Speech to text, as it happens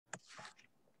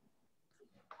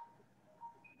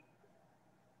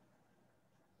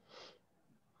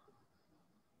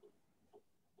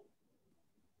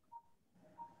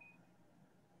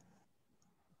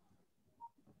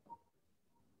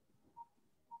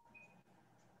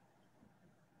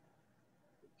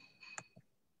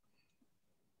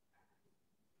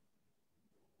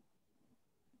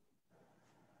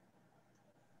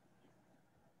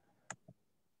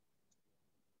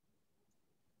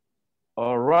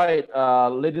All right,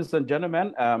 ladies and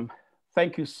gentlemen,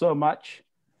 thank you so much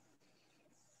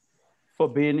for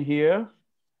being here.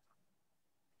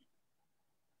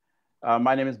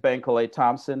 My name is Bankole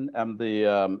Thompson. I'm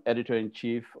the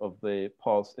editor-in-chief of the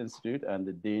PuLSE Institute and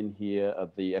the dean here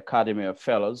at the Academy of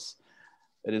Fellows.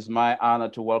 It is my honor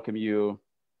to welcome you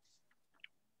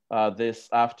this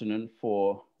afternoon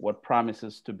for what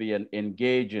promises to be an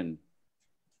engaging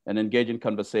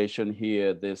conversation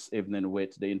here this evening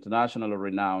with the internationally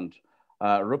renowned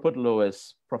Rupert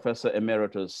Lewis, Professor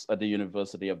Emeritus at the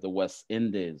University of the West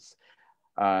Indies.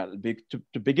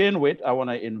 To begin with, I want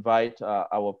to invite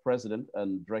our president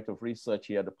and director of research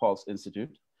here at the PuLSE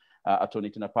Institute,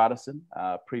 Attorney Tina Patterson.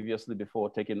 Previously,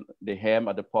 before taking the helm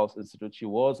at the PuLSE Institute, she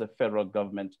was a federal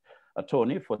government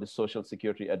attorney for the Social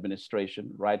Security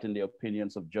Administration, writing the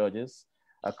opinions of judges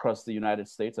across the United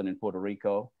States and in Puerto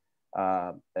Rico.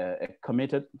 A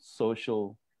committed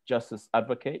social justice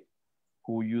advocate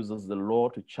who uses the law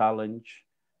to challenge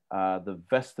the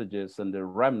vestiges and the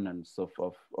remnants of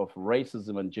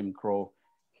racism and Jim Crow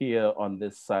here on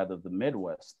this side of the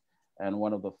Midwest, and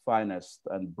one of the finest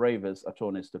and bravest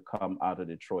attorneys to come out of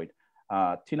Detroit.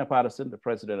 Tina Patterson, the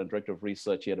president and director of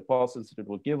research here at the PuLSE Institute,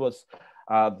 will give us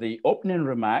the opening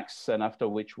remarks, and after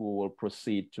which we will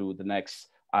proceed to the next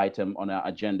item on our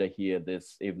agenda here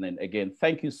this evening. Again,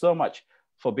 thank you so much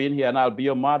for being here, and I'll be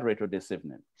your moderator this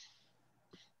evening.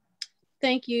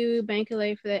 Thank you,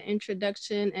 Bankole, for that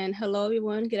introduction, and hello,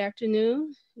 everyone. Good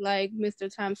afternoon. Like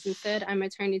Mr. Thompson said, I'm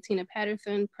attorney Tina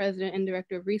Patterson, president and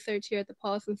director of research here at the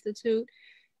PuLSE Institute,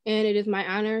 and it is my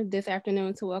honor this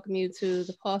afternoon to welcome you to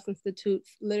the PuLSE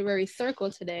Institute's Literary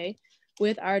Circle today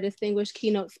with our distinguished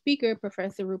keynote speaker,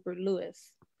 Professor Rupert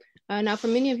Lewis. Now, for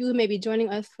many of you who may be joining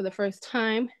us for the first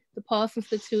time, the PuLSE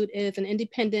Institute is an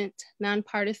independent,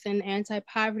 nonpartisan,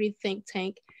 anti-poverty think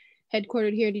tank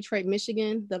headquartered here in Detroit,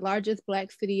 Michigan, the largest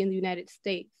Black city in the United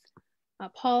States.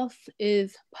 PuLSE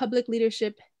is Public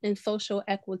Leadership and Social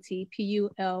Equity,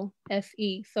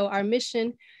 PuLSE. So our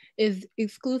mission is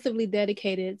exclusively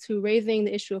dedicated to raising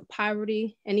the issue of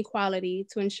poverty and equality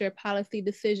to ensure policy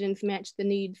decisions match the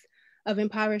needs of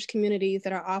impoverished communities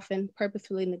that are often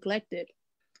purposefully neglected.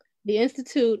 The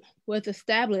Institute was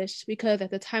established because at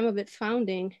the time of its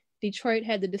founding, Detroit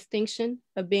had the distinction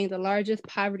of being the largest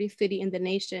poverty city in the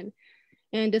nation.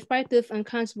 And despite this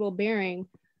unconscionable bearing,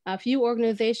 few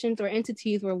organizations or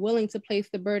entities were willing to place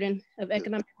the burden of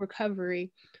economic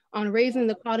recovery on raising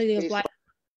the quality of life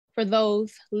for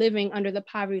those living under the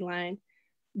poverty line,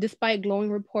 despite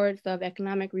glowing reports of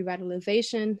economic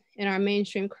revitalization in our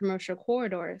mainstream commercial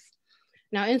corridors.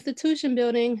 Now, institution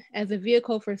building as a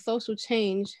vehicle for social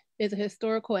change is a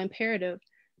historical imperative,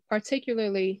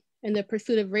 particularly in the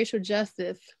pursuit of racial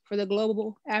justice for the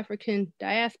global African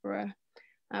diaspora,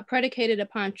 predicated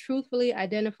upon truthfully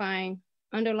identifying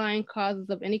underlying causes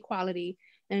of inequality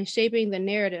and shaping the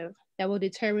narrative that will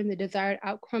determine the desired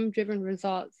outcome-driven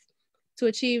results to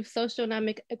achieve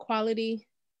socioeconomic equality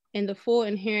and the full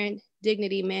inherent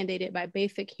dignity mandated by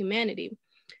basic humanity.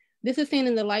 This is seen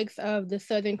in the likes of the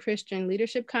Southern Christian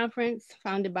Leadership Conference,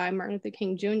 founded by Martin Luther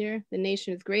King Jr., the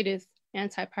nation's greatest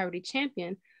anti-poverty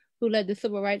champion, who led the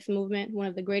civil rights movement, one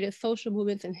of the greatest social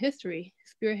movements in history,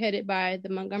 spearheaded by the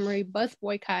Montgomery bus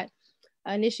boycott,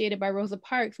 initiated by Rosa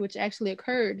Parks, which actually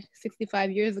occurred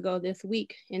 65 years ago this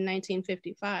week in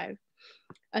 1955.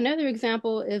 Another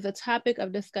example is a topic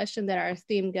of discussion that our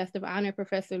esteemed guest of honor,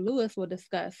 Professor Lewis, will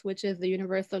discuss, which is the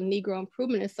Universal Negro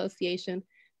Improvement Association,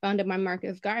 founded by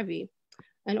Marcus Garvey,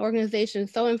 an organization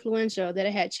so influential that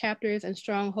it had chapters and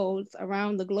strongholds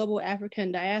around the global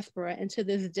African diaspora, and to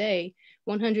this day,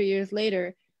 100 years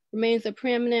later, remains a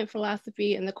preeminent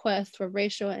philosophy in the quest for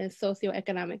racial and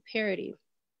socioeconomic parity.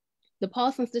 The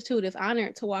PuLSE Institute is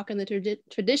honored to walk in the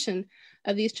tradition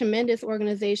of these tremendous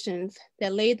organizations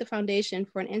that laid the foundation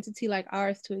for an entity like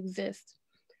ours to exist.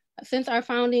 Since our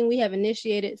founding, we have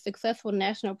initiated successful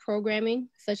national programming,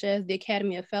 such as the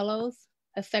Academy of Fellows,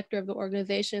 a sector of the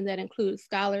organization that includes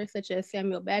scholars such as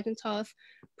Samuel Bagentos,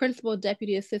 Principal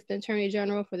Deputy Assistant Attorney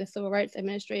General for the Civil Rights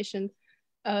Administration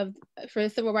for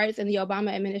Civil Rights in the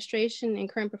Obama administration and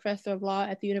current professor of law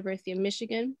at the University of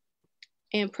Michigan,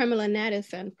 and Premila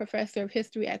Nadesan, Professor of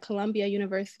History at Columbia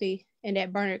University and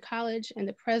at Barnard College, and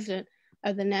the President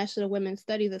of the National Women's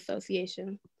Studies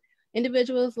Association.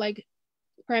 Individuals like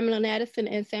Premila Nadesan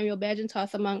and Samuel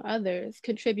Bagentos, among others,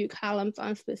 contribute columns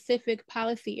on specific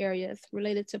policy areas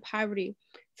related to poverty,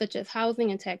 such as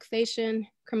housing and taxation,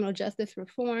 criminal justice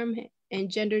reform, and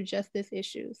gender justice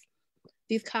issues.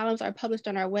 These columns are published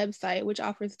on our website, which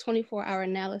offers 24-hour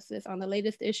analysis on the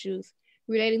latest issues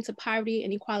relating to poverty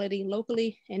and equality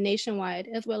locally and nationwide,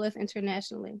 as well as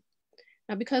internationally.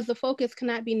 Now, because the focus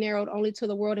cannot be narrowed only to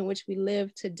the world in which we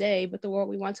live today, but the world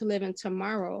we want to live in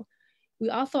tomorrow, we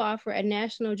also offer a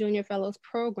National Junior Fellows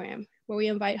program where we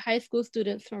invite high school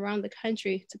students from around the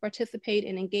country to participate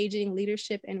in engaging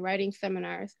leadership and writing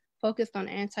seminars focused on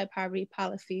anti-poverty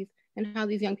policies and how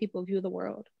these young people view the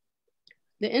world.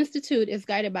 The Institute is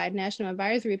guided by a national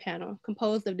advisory panel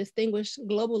composed of distinguished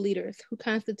global leaders who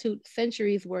constitute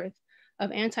centuries worth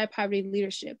of anti-poverty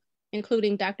leadership,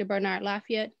 including Dr. Bernard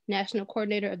Lafayette, National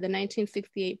Coordinator of the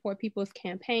 1968 For People's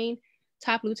Campaign,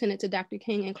 top lieutenant to Dr.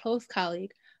 King and close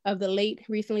colleague of the late,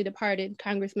 recently departed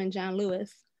Congressman John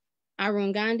Lewis,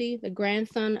 Arun Gandhi, the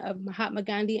grandson of Mahatma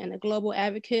Gandhi and a global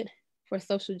advocate for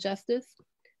social justice,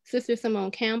 Sister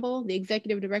Simone Campbell, the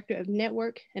executive director of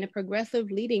Network and a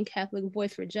progressive leading Catholic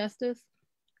voice for justice,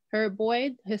 Herb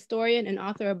Boyd, historian and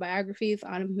author of biographies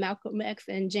on Malcolm X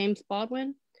and James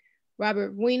Baldwin,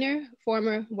 Robert Wiener,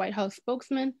 former White House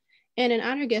spokesman, and an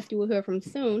honor guest you will hear from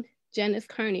soon, Janice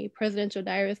Carney, presidential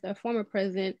diarist of former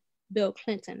President Bill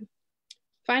Clinton.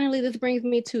 Finally, this brings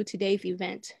me to today's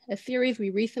event, a series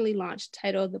we recently launched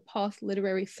titled the PuLSE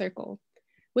Literary Circle.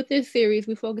 With this series,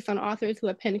 we focus on authors who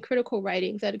have penned critical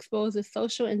writings that expose the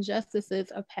social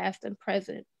injustices of past and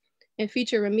present, and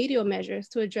feature remedial measures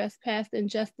to address past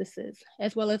injustices,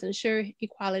 as well as ensure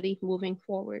equality moving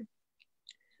forward.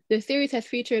 The series has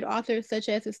featured authors such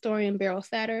as historian Beryl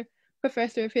Satter,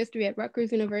 professor of history at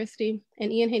Rutgers University,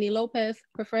 and Ian Haney Lopez,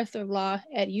 professor of law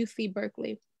at UC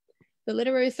Berkeley. The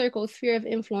Literary Circle's sphere of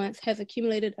influence has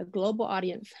accumulated a global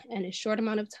audience in a short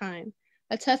amount of time,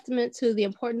 a testament to the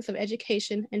importance of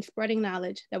education and spreading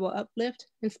knowledge that will uplift,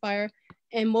 inspire,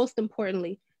 and most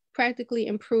importantly, practically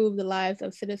improve the lives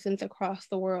of citizens across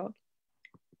the world.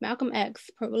 Malcolm X,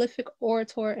 prolific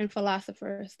orator and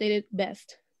philosopher, stated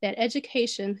best that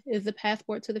education is the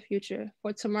passport to the future,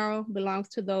 for tomorrow belongs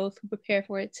to those who prepare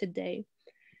for it today.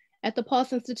 At the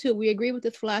PuLSE Institute, we agree with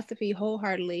this philosophy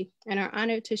wholeheartedly and are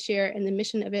honored to share in the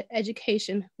mission of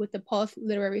education with the PuLSE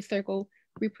Literary Circle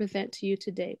we present to you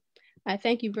today. I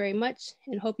thank you very much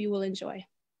and hope you will enjoy.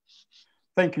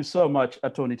 Thank you so much,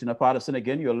 Attorney Tina Patterson.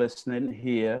 Again, you're listening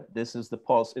here. This is the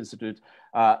PuLSE Institute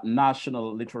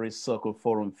National Literary Circle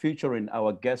Forum featuring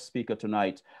our guest speaker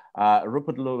tonight,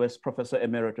 Rupert Lewis, Professor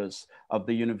Emeritus of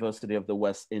the University of the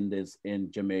West Indies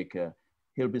in Jamaica.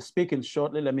 He'll be speaking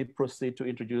shortly. Let me proceed to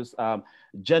introduce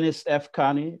Janice F.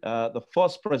 Carney, the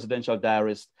first presidential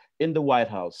diarist in the White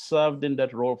House, served in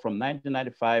that role from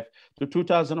 1995 to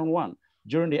 2001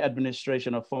 during the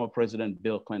administration of former President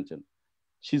Bill Clinton.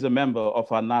 She's a member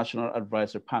of our National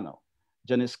Advisory Panel.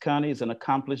 Janice Carney is an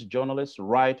accomplished journalist,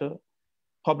 writer,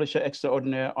 publisher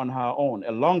extraordinaire on her own,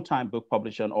 a longtime book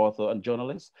publisher and author and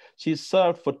journalist. She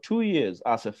served for 2 years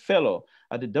as a fellow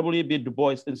at the W.B. Du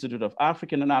Bois Institute of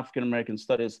African and African American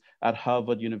Studies at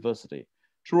Harvard University.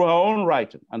 Through her own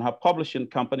writing and her publishing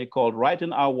company called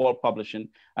Writing Our World Publishing,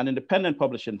 an independent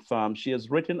publishing firm, she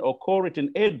has written or co-written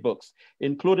 8 books,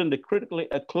 including the critically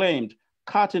acclaimed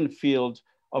Cotton Field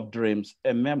of Dreams,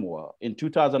 a memoir. In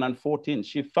 2014,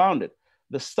 she founded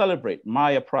the Celebrate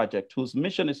Maya Project, whose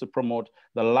mission is to promote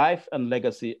the life and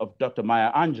legacy of Dr.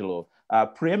 Maya Angelou, a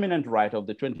preeminent writer of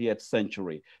the 20th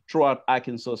century, throughout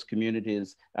Arkansas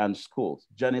communities and schools.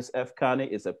 Janice F. Carney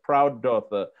is a proud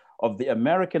daughter of the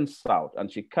American South,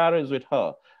 and she carries with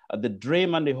her the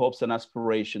dream and the hopes and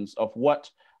aspirations of what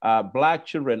Black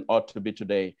children ought to be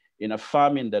today in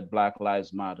affirming that Black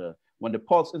lives matter. When the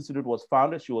PuLSE Institute was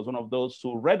founded, she was one of those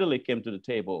who readily came to the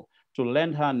table to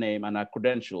lend her name and her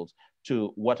credentials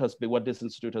to what this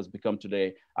institute has become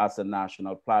today as a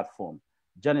national platform.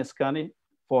 Janice Carney,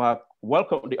 for her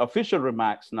welcome, the official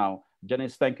remarks now.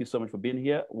 Janice, thank you so much for being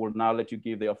here. We'll now let you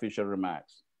give the official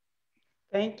remarks.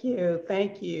 Thank you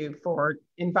for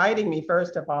inviting me,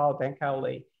 first of all,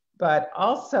 Dankoli, but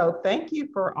also thank you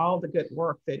for all the good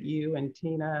work that you and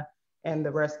Tina and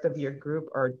the rest of your group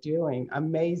are doing.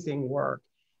 Amazing work.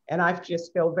 And I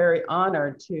just feel very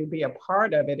honored to be a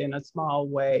part of it in a small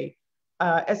way,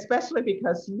 especially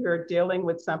because you're dealing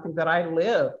with something that I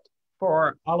lived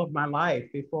for all of my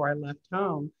life before I left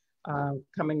home,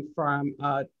 coming from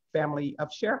a family of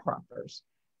sharecroppers.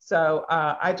 So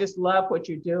I just love what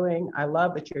you're doing. I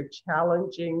love that you're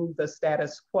challenging the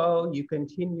status quo. You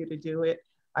continue to do it.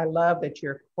 I love that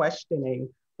you're questioning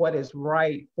what is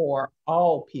right for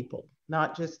all people,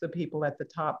 not just the people at the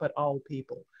top, but all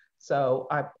people. So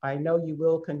I know you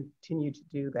will continue to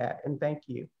do that, and thank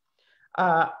you.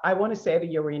 I want to say to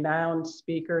your renowned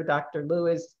speaker, Dr.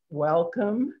 Lewis,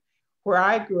 welcome. Where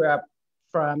I grew up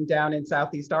from down in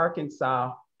Southeast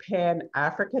Arkansas,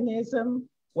 Pan-Africanism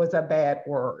was a bad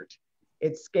word.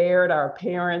 It scared our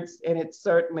parents, and it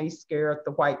certainly scared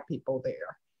the white people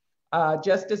there.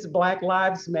 just as Black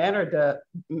Lives Matter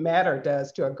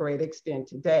does to a great extent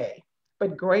today.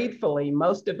 But gratefully,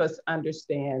 most of us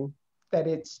understand that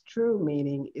its true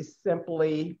meaning is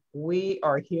simply, we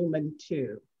are human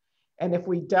too. And if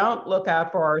we don't look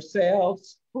out for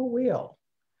ourselves, who will?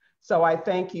 So I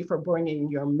thank you for bringing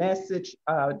your message,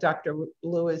 Dr.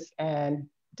 Lewis, and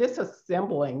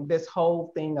disassembling this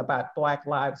whole thing about Black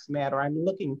Lives Matter. I'm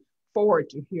looking forward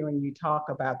to hearing you talk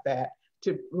about that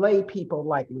to lay people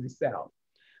like myself.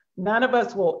 None of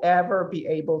us will ever be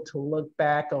able to look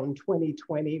back on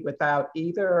 2020 without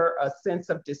either a sense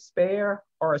of despair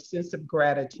or a sense of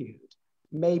gratitude,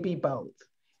 maybe both.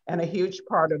 And a huge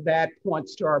part of that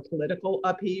points to our political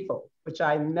upheaval, which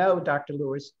I know Dr.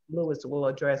 Lewis will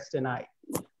address tonight.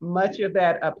 Much of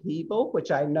that upheaval,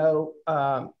 which I know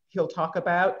he'll talk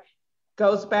about,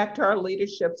 goes back to our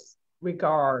leadership's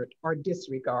regard or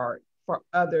disregard for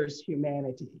others'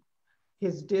 humanity.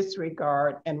 His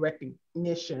disregard and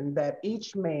recognition that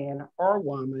each man or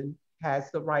woman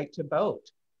has the right to vote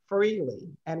freely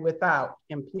and without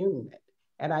impunity.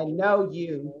 And I know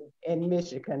you in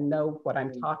Michigan know what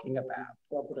I'm talking about.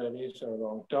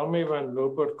 Tell me when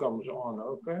Rupert comes on,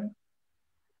 okay?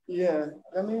 Yeah,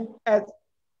 I mean.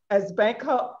 As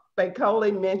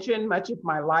Bankole mentioned, much of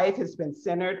my life has been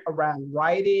centered around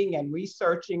writing and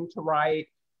researching to write.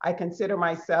 I consider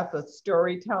myself a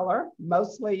storyteller.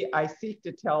 Mostly I seek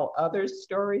to tell others'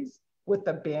 stories with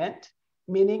a bent,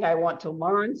 meaning I want to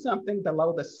learn something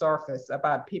below the surface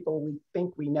about people we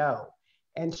think we know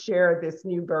and share this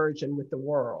new version with the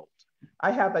world.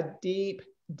 I have a deep,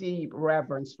 deep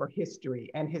reverence for history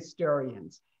and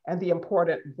historians and the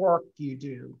important work you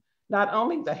do, not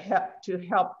only to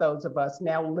help those of us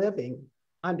now living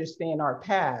understand our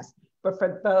past, but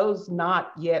for those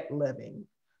not yet living,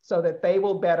 so that they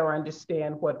will better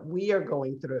understand what we are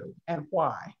going through and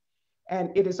why.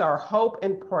 And it is our hope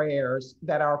and prayers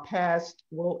that our past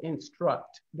will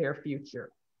instruct their future.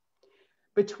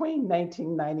 Between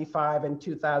 1995 and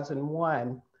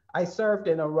 2001, I served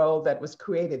in a role that was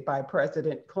created by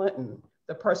President Clinton,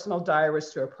 the personal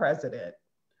diarist to a president,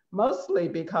 mostly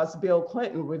because Bill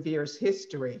Clinton reveres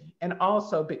history and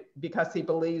also because he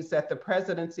believes that the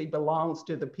presidency belongs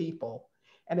to the people.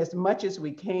 And as much as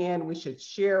we can, we should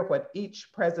share what each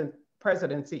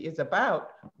presidency is about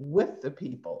with the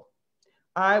people.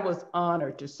 I was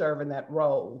honored to serve in that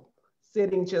role.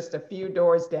 Sitting just a few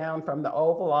doors down from the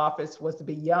Oval Office was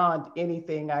beyond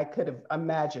anything I could have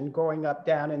imagined growing up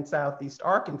down in Southeast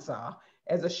Arkansas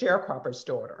as a sharecropper's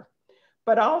daughter,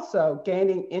 but also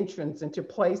gaining entrance into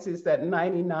places that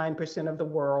 99% of the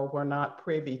world were not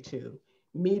privy to,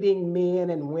 meeting men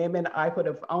and women I would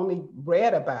have only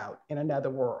read about in another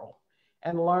world,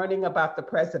 and learning about the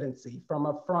presidency from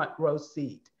a front row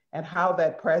seat and how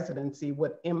that presidency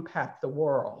would impact the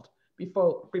world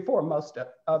before most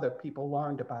other people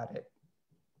learned about it.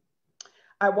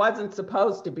 I wasn't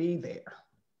supposed to be there.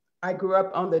 I grew up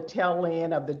on the tail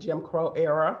end of the Jim Crow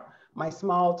era. My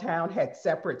small town had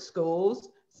separate schools,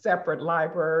 separate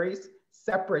libraries,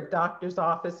 separate doctor's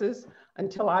offices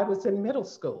until I was in middle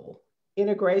school.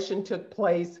 Integration took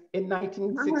place in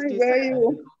 1967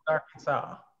 in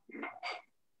Arkansas.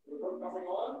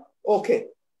 Okay.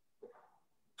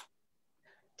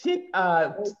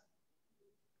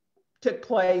 Took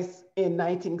place in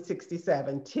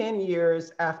 1967, 10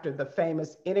 years after the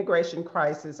famous integration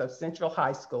crisis of Central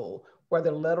High School, where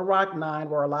the Little Rock Nine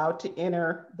were allowed to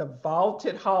enter the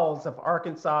vaulted halls of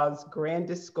Arkansas's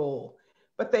grandest school.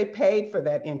 But they paid for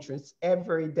that entrance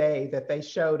every day that they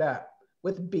showed up,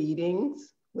 with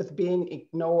beatings, with being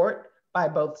ignored by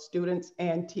both students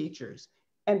and teachers,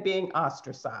 and being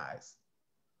ostracized.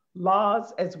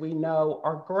 Laws, as we know,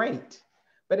 are great.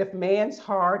 But if man's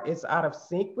heart is out of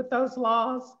sync with those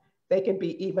laws, they can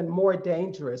be even more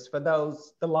dangerous for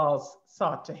those the laws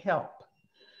sought to help.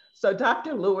 So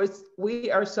Dr. Lewis, we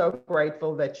are so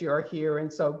grateful that you're here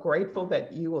and so grateful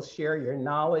that you will share your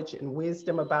knowledge and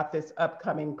wisdom about this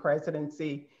upcoming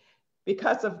presidency.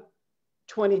 Because of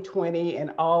 2020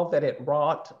 and all that it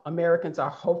wrought, Americans are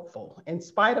hopeful in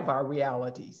spite of our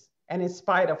realities and in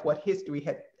spite of what history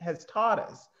has taught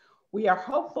us. We are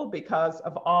hopeful because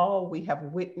of all we have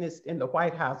witnessed in the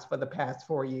White House for the past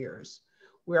 4 years.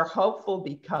 We are hopeful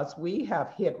because we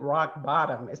have hit rock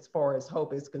bottom as far as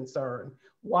hope is concerned,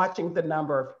 watching the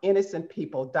number of innocent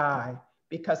people die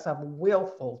because of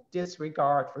willful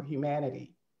disregard for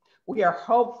humanity. We are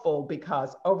hopeful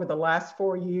because over the last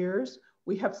 4 years,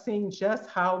 we have seen just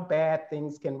how bad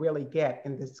things can really get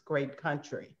in this great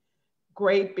country.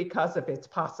 Great because of its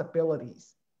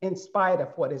possibilities, in spite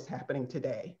of what is happening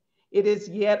today. It is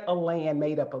yet a land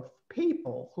made up of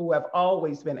people who have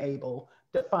always been able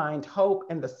to find hope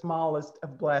in the smallest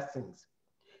of blessings.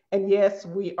 And yes,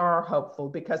 we are hopeful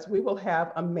because we will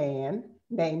have a man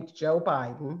named Joe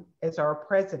Biden as our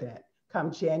president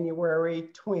come January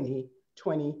 20,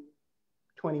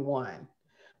 2021.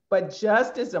 But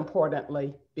just as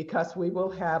importantly, because we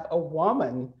will have a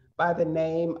woman by the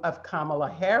name of Kamala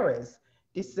Harris,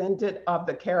 descendant of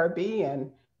the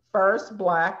Caribbean, first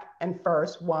Black and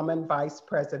first woman vice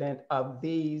president of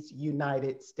these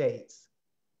United States.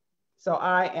 So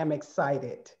I am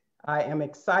excited. I am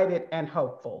excited and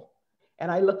hopeful. And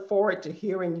I look forward to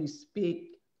hearing you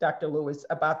speak, Dr. Lewis,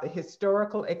 about the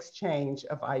historical exchange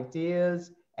of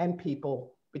ideas and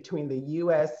people between the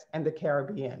US and the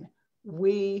Caribbean.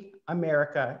 We,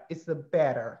 America, is the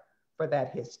better for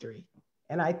that history.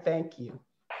 And I thank you.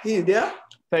 You there?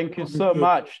 Thank you so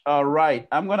much. All right.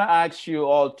 I'm going to ask you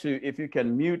all to, if you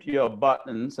can mute your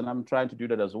buttons, and I'm trying to do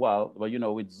that as well. But, you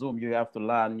know, with Zoom, you have to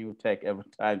learn new tech every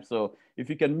time. So if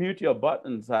you can mute your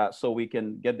buttons so we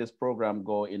can get this program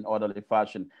going in orderly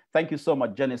fashion. Thank you so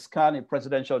much, Janice Carney,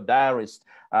 presidential diarist,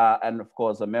 and of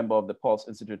course, a member of the PuLSE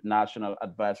Institute National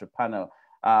Advisory Panel.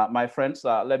 My friends,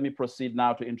 let me proceed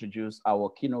now to introduce our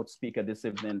keynote speaker this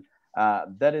evening.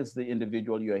 That is the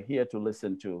individual you are here to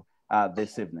listen to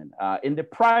this evening. In the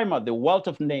primer, The Wealth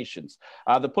of Nations,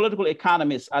 the political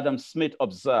economist Adam Smith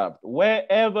observed,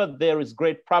 wherever there is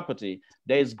great property,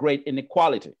 there is great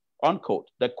inequality, unquote.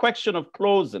 The question of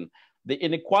closing the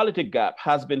inequality gap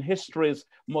has been history's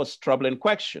most troubling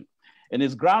question. In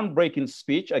his groundbreaking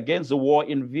speech against the war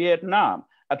in Vietnam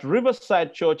at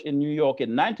Riverside Church in New York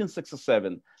in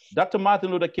 1967, Dr.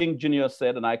 Martin Luther King Jr.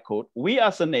 said, and I quote, "We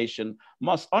as a nation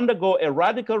must undergo a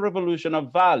radical revolution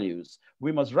of values.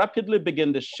 We must rapidly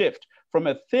begin the shift from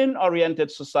a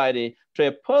thin-oriented society to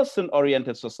a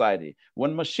person-oriented society.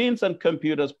 When machines and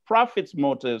computers, profits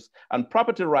motives, and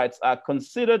property rights are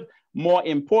considered more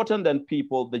important than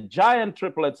people, the giant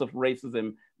triplets of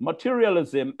racism,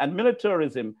 materialism, and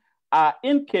militarism are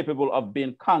incapable of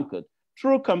being conquered.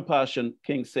 True compassion,"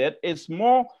 King said, "is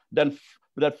more than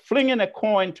flinging a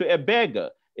coin to a beggar.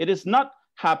 It is not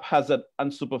haphazard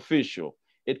and superficial.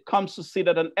 It comes to see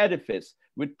that an edifice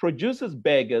which produces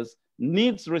beggars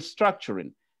needs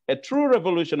restructuring. A true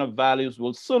revolution of values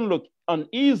will soon look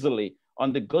uneasily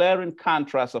on the glaring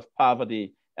contrast of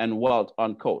poverty and wealth,"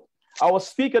 unquote. Our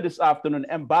speaker this afternoon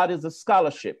embodies the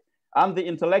scholarship and the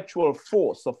intellectual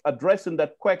force of addressing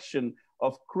that question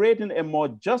of creating a more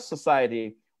just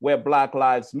society where Black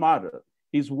lives matter.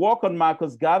 His work on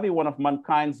Marcus Garvey, one of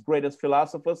mankind's greatest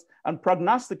philosophers and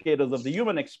prognosticators of the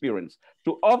human experience,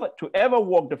 to ever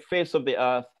walk the face of the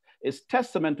earth, is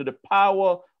testament to the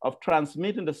power of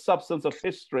transmitting the substance of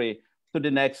history to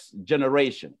the next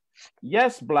generation.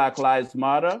 Yes, Black Lives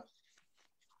Matter.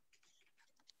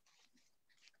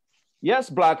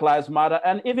 Yes, Black Lives Matter,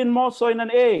 and even more so in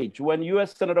an age when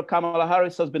US Senator Kamala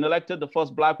Harris has been elected the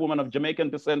first Black woman of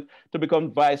Jamaican descent to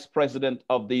become Vice President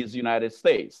of these United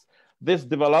States. This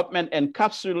development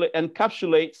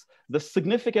encapsulates the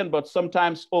significant but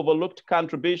sometimes overlooked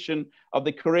contribution of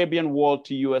the Caribbean world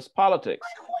to US politics.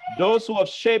 Those who have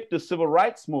shaped the civil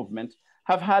rights movement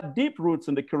have had deep roots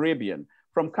in the Caribbean,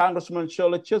 from Congresswoman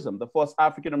Shirley Chisholm, the first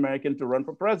African-American to run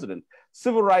for president,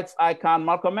 civil rights icon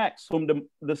Malcolm X, whom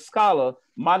the scholar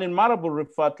Manin Marable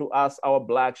referred to as our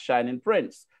Black shining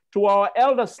prince, to our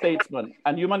elder statesman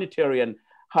and humanitarian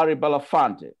Harry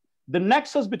Belafonte. The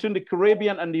nexus between the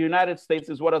Caribbean and the United States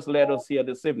is what has led us here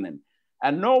this evening.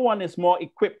 And no one is more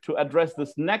equipped to address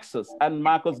this nexus and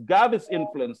Marcus Garvey's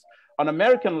influence on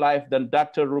American life than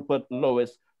Dr. Rupert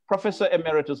Lewis, Professor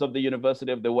Emeritus of the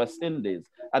University of the West Indies,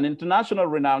 an international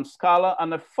renowned scholar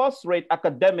and a first-rate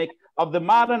academic of the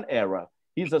modern era.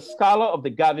 He's a scholar of the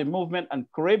Garvey movement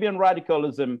and Caribbean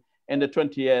radicalism in the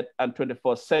 20th and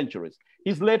 21st centuries.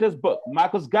 His latest book,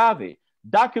 Marcus Garvey,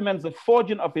 documents the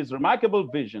forging of his remarkable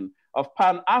vision of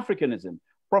Pan-Africanism.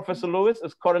 Professor Lewis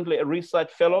is currently a research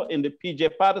fellow in the P.J.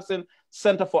 Patterson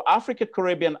Center for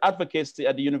Africa-Caribbean Advocacy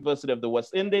at the University of the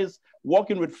West Indies,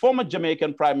 working with former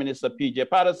Jamaican Prime Minister P.J.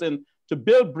 Patterson to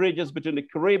build bridges between the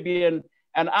Caribbean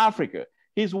and Africa.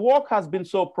 His work has been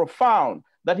so profound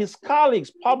that his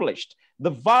colleagues published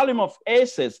the volume of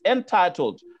essays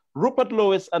entitled Rupert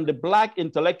Lewis and the Black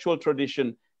Intellectual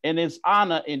Tradition in his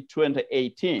honor in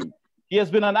 2018. He has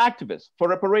been an activist for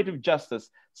reparative justice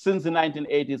since the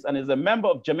 1980s and is a member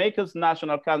of Jamaica's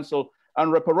National Council on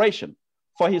Reparation.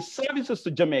 For his services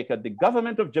to Jamaica, the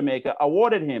government of Jamaica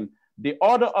awarded him the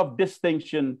Order of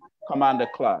Distinction Commander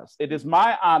Class. It is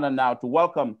my honor now to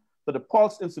welcome to the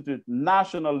PuLSE Institute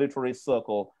National Literary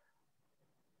Circle,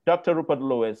 Dr. Rupert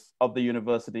Lewis of the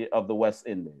University of the West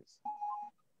Indies.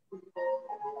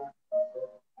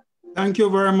 Thank you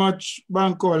very much,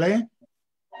 Bankole,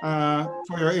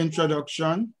 for your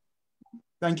introduction.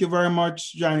 Thank you very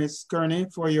much, Janice Kearney,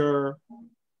 for your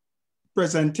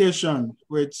presentation,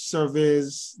 which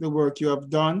surveys the work you have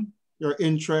done, your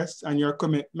interest, and your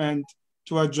commitment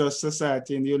to a just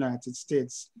society in the United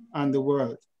States and the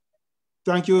world.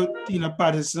 Thank you, Tina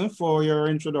Patterson, for your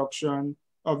introduction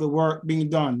of the work being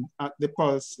done at the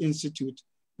PuLSE Institute,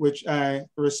 which I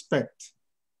respect.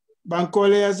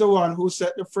 Bankole is the one who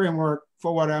set the framework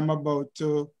for what I'm about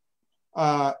to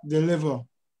deliver.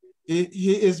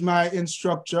 He is my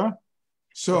instructor.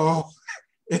 So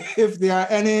if there are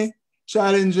any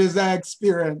challenges I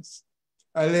experience,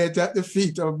 I lay it at the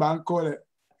feet of Bankole.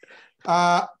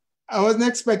 I wasn't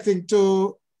expecting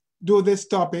to do this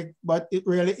topic, but it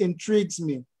really intrigues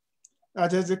me.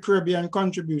 That is the Caribbean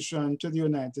contribution to the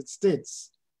United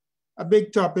States. A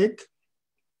big topic,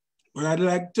 but I'd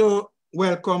like to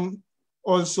welcome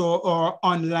also our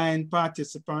online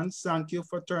participants. Thank you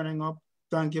for turning up.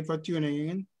 Thank you for tuning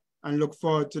in, and look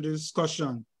forward to the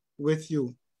discussion with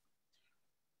you.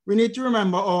 We need to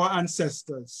remember our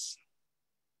ancestors.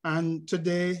 And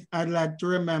today I'd like to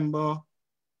remember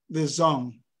the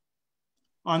Zong.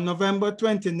 On November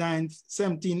 29th,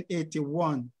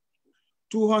 1781,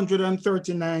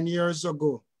 239 years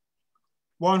ago,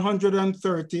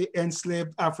 130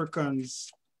 enslaved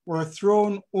Africans were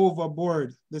thrown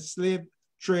overboard the slave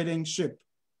trading ship,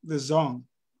 the Zong,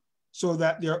 so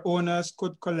that their owners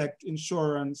could collect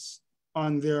insurance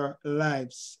on their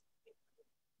lives.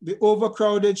 The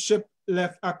overcrowded ship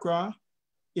left Accra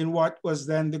in what was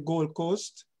then the Gold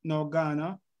Coast, now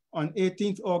Ghana, on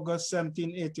 18th August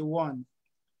 1781,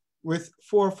 with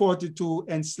 442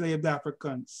 enslaved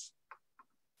Africans.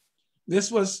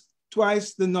 This was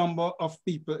twice the number of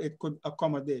people it could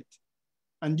accommodate.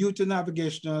 And due to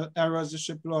navigational errors, the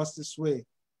ship lost its way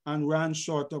and ran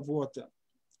short of water.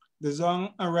 The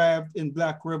Zong arrived in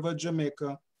Black River,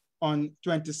 Jamaica on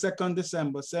 22nd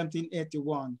December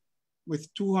 1781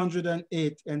 with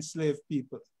 208 enslaved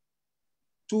people.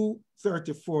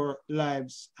 234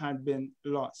 lives had been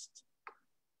lost.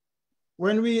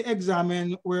 When we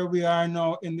examine where we are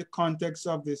now in the context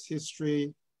of this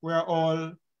history, we're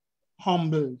all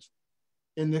humbled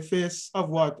in the face of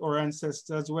what our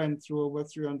ancestors went through over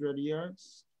 300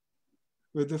 years,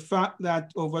 with the fact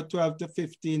that over 12 to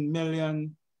 15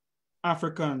 million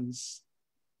Africans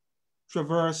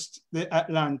traversed the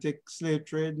Atlantic slave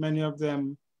trade, many of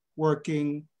them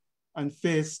working and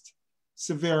faced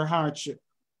severe hardship.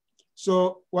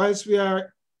 So whilst we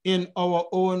are in our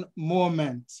own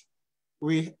moment,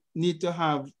 we need to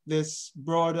have this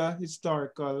broader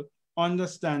historical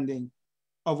understanding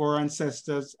of our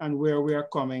ancestors and where we are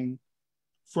coming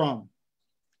from.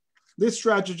 This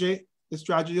tragedy, the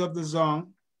tragedy of the Zong,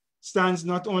 stands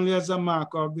not only as a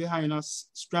marker of the heinous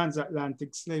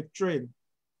transatlantic slave trade.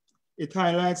 It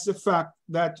highlights the fact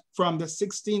that from the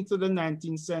 16th to the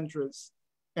 19th centuries,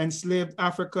 enslaved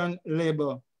African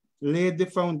labor laid the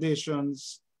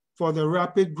foundations for the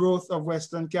rapid growth of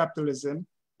Western capitalism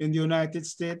in the United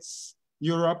States,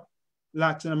 Europe,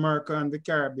 Latin America, and the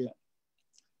Caribbean.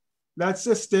 That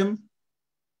system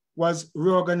was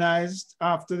reorganized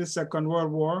after the Second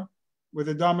World War with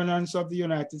the dominance of the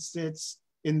United States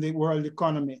in the world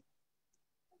economy.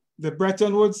 The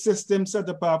Bretton Woods system set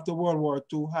up after World War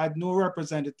II had no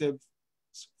representatives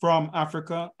from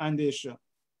Africa and Asia.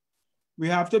 We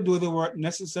have to do the work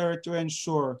necessary to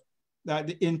ensure that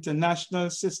the international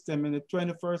system in the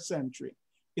 21st century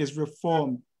is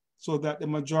reformed so that the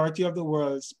majority of the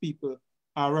world's people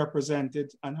are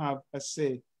represented and have a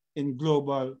say in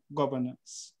global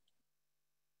governance.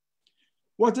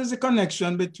 What is the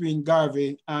connection between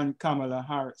Garvey and Kamala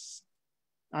Harris?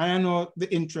 I know the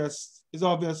interest is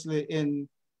obviously in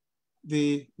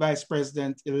the vice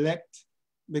president-elect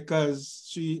because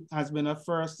she has been a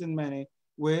first in many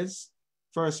ways,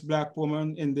 first Black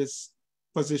woman in this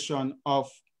position of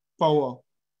power.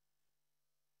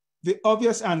 The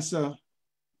obvious answer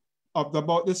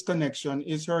about this connection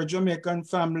is her Jamaican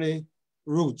family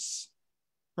roots,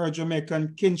 her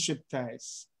Jamaican kinship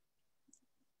ties.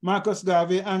 Marcus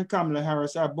Garvey and Kamala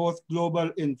Harris are both global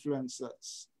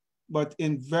influencers, but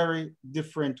in very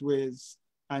different ways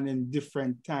and in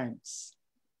different times.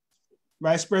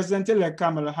 Vice President-elect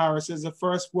Kamala Harris is the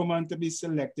first woman to be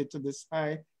selected to this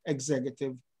high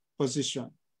executive position,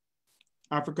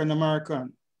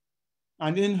 African-American.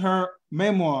 And in her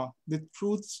memoir, The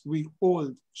Truths We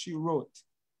Hold, she wrote,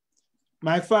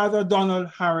 "My father, Donald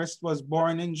Harris, was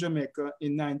born in Jamaica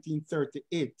in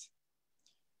 1938.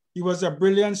 He was a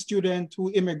brilliant student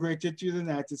who immigrated to the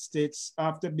United States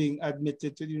after being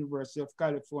admitted to the University of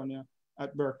California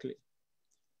at Berkeley.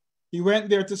 He went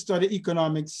there to study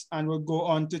economics and would go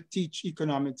on to teach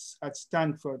economics at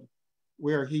Stanford,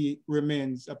 where he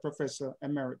remains a professor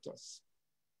emeritus.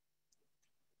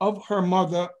 Of her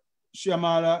mother,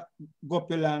 Shyamala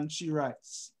Gopilan, she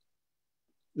writes,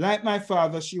 like my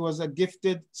father, she was a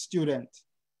gifted student.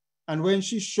 And when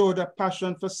she showed a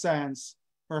passion for science,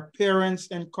 her parents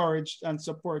encouraged and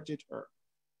supported her.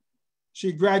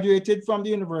 She graduated from the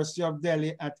University of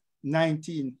Delhi at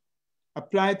 19,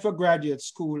 applied for graduate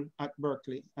school at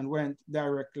Berkeley, and went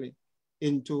directly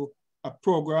into a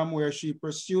program where she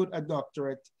pursued a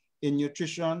doctorate in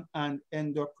nutrition and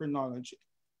endocrinology.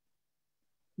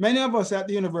 Many of us at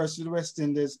the University of the West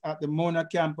Indies at the Mona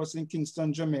campus in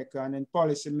Kingston, Jamaica, and in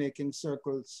policy-making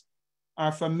circles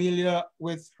are familiar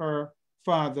with her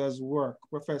father's work,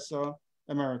 Professor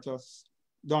Emeritus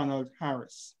Donald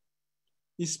Harris.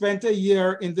 He spent a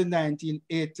year in the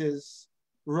 1980s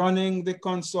running the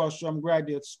consortium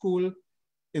graduate school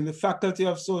in the Faculty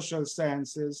of Social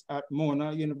Sciences at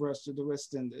Mona, University of the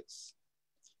West Indies.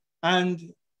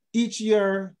 And each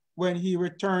year when he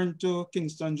returned to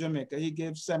Kingston, Jamaica, he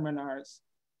gave seminars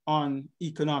on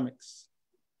economics.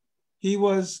 He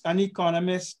was an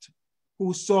economist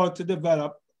who sought to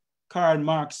develop Karl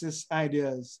Marx's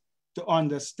ideas to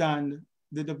understand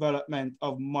the development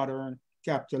of modern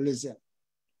capitalism.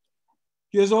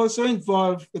 He was also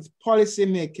involved with policy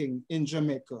making in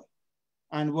Jamaica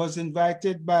and was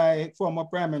invited by former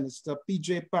Prime Minister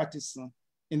P.J. Patterson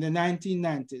in the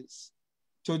 1990s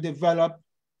to develop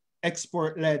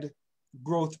export-led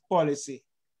growth policy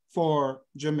for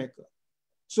Jamaica.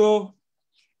 So,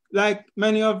 like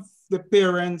many of the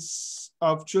parents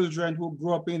of children who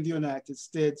grew up in the United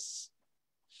States,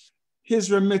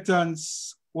 his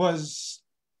remittance was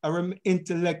an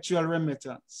intellectual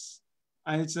remittance.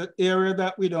 And it's an area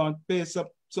that we don't pay so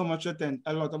much a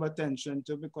lot of attention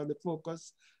to, because the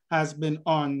focus has been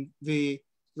on the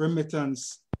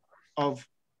remittance of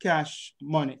cash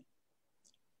money.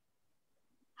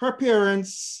 Her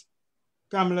parents,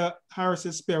 Kamala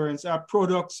Harris's parents, are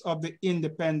products of the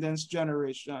independence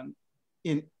generation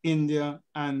in India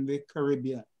and the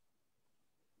Caribbean,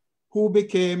 who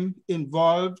became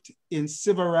involved in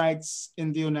civil rights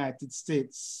in the United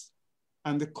States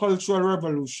and the cultural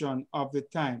revolution of the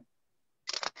time.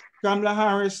 Kamala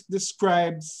Harris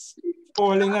describes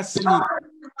falling asleep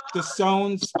to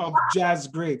sounds of jazz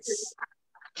greats,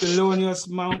 Thelonious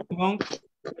Monk,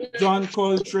 John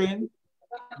Coltrane,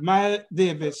 Miles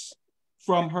Davis,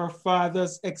 from her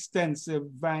father's extensive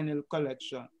vinyl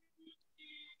collection.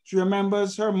 She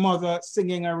remembers her mother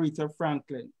singing Aretha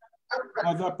Franklin.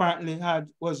 Mother apparently had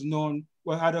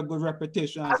a good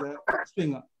reputation as a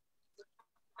singer.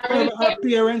 However, her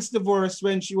parents' divorce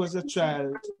when she was a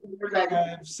child,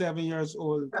 5, 7 years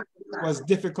old, was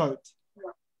difficult.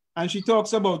 And she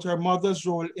talks about her mother's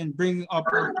role in bringing up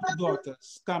her two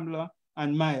daughters, Kamala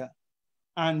and Maya,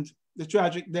 and the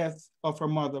tragic death of her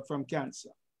mother from cancer.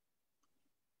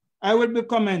 I will be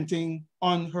commenting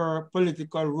on her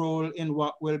political role in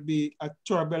what will be a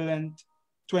turbulent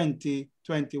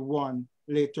 2021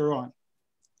 later on.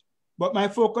 But my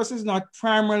focus is not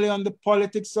primarily on the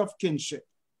politics of kinship,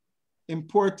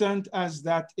 important as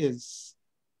that is,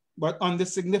 but on the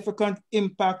significant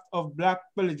impact of Black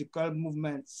political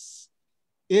movements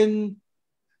in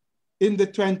the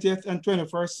 20th and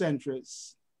 21st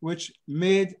centuries, which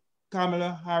made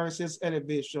Kamala Harris's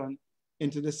elevation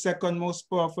into the second most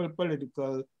powerful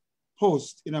political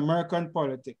post in American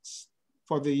politics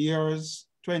for the years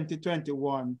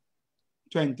 2021,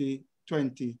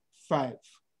 2025.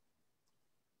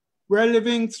 We're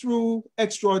living through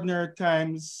extraordinary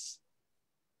times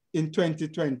in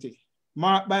 2020,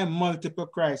 marked by multiple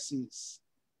crises.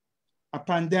 A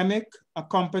pandemic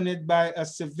accompanied by a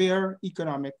severe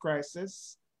economic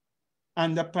crisis,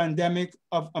 and a pandemic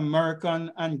of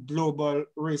American and global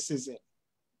racism.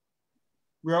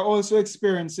 We are also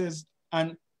experiencing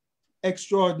an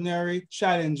extraordinary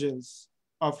challenges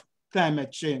of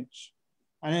climate change.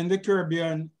 And in the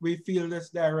Caribbean, we feel this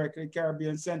directly,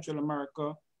 Caribbean, Central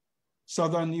America,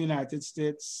 Southern United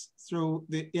States, through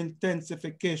the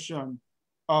intensification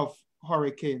of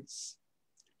hurricanes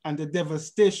and the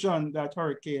devastation that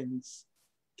hurricanes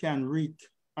can wreak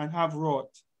and have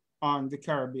wrought on the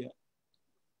Caribbean.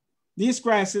 These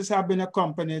crises have been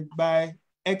accompanied by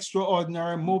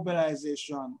extraordinary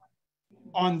mobilization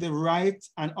on the right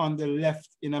and on the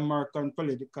left in American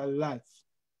political life.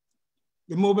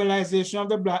 The mobilization of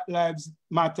the Black Lives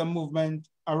Matter movement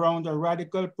around a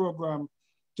radical program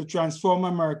to transform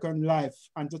American life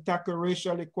and to tackle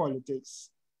racial inequalities,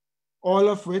 all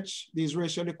of which these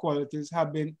racial inequalities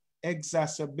have been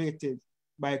exacerbated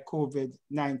by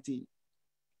COVID-19.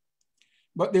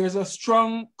 But there's a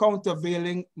strong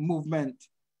countervailing movement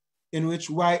in which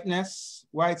whiteness,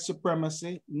 white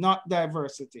supremacy, not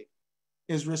diversity,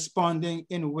 is responding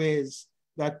in ways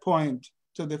that point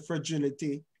to the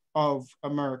fragility of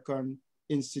American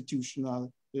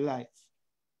institutional life.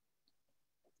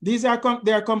 There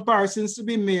are comparisons to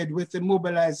be made with the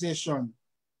mobilization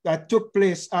that took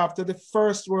place after the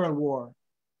First World War,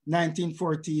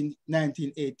 1914,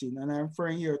 1918, and I'm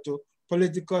referring here to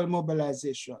political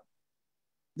mobilization,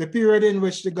 the period in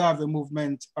which the Garvey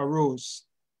movement arose.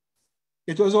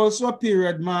 It was also a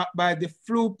period marked by the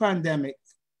flu pandemic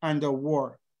and the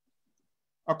war.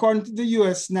 According to the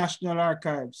US National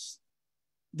Archives,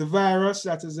 the virus,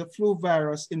 that is the flu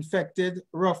virus, infected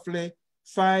roughly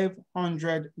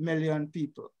 500 million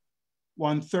people,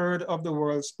 1/3 of the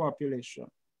world's population,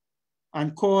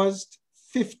 and caused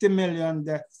 50 million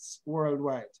deaths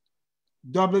worldwide,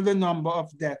 double the number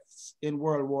of deaths in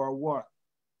World War I.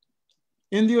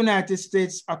 In the United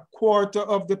States, 1/4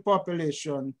 of the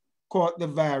population caught the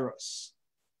virus.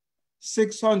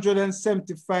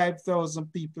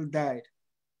 675,000 people died,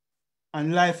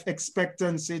 and life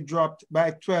expectancy dropped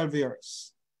by 12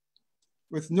 years.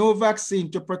 With no vaccine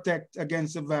to protect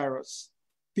against the virus,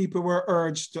 people were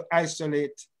urged to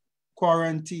isolate,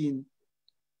 quarantine,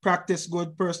 practice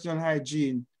good personal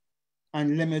hygiene,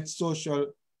 and limit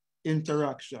social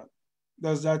interaction.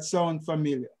 Does that sound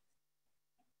familiar?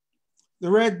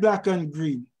 The red, black, and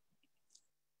green.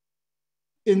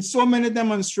 In so many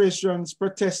demonstrations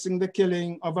protesting the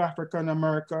killing of African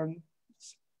Americans,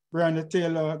 Breonna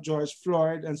Taylor, George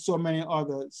Floyd, and so many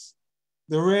others,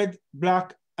 the red,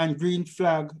 black, and green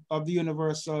flag of the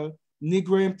Universal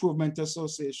Negro Improvement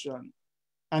Association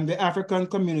and the African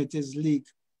Communities League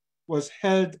was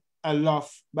held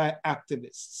aloft by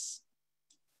activists.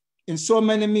 In so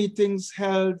many meetings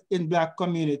held in Black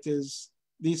communities,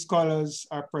 these colors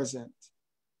are present.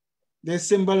 They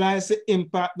symbolize the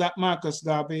impact that Marcus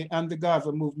Garvey and the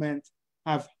Garvey movement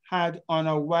have had on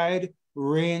a wide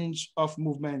range of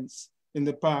movements in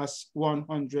the past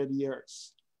 100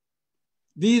 years.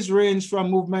 These range from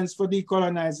movements for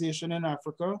decolonization in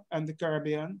Africa and the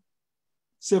Caribbean,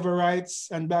 civil rights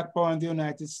and Black power in the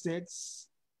United States,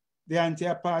 the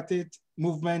anti-apartheid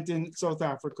movement in South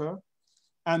Africa,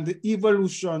 and the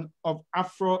evolution of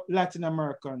Afro-Latin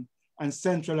American and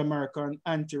Central American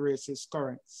anti-racist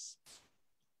currents.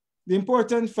 The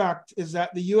important fact is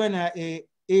that the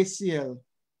UNIA-ACL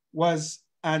was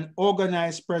an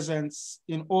organized presence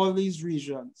in all these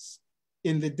regions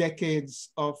in the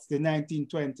decades of the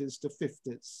 1920s to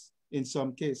 50s in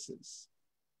some cases.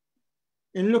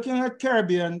 In looking at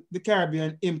the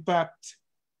Caribbean impact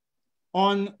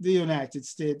on the United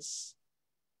States,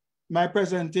 my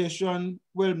presentation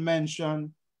will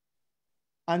mention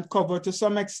and cover to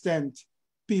some extent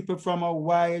people from a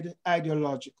wide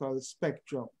ideological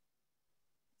spectrum,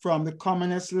 from the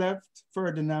communist left,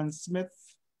 Ferdinand Smith,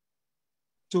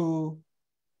 to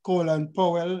Colin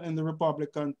Powell in the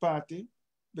Republican Party,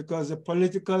 because the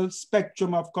political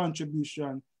spectrum of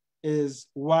contribution is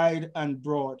wide and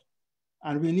broad.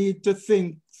 And we need to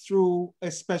think through,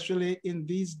 especially in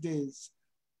these days,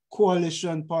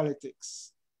 coalition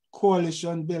politics,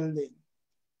 coalition building.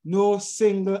 No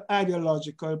single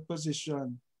ideological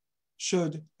position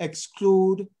should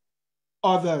exclude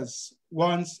others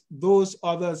once those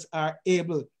others are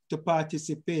able to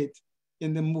participate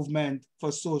in the movement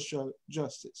for social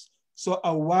justice. So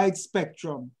a wide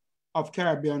spectrum of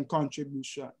Caribbean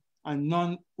contribution, and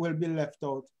none will be left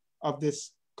out of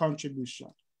this contribution.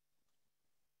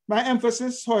 My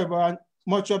emphasis, however,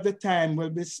 much of the time will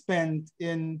be spent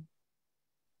in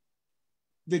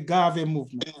the Garvey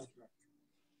movement.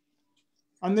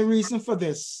 And the reason for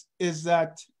this is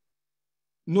that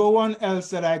no one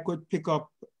else that I could pick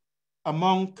up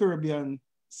among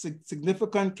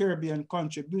significant Caribbean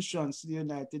contributions to the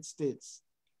United States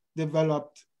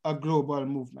developed a global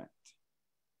movement.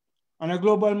 And a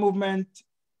global movement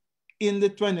in the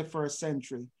 21st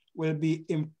century will be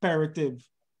imperative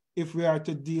if we are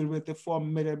to deal with the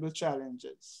formidable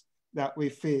challenges that we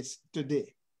face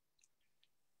today.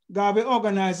 Garvey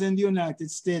organized in the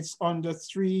United States under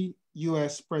 3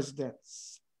 US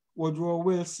presidents: Woodrow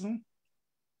Wilson,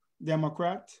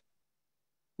 Democrat,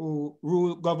 who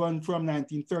governed from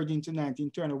 1913 to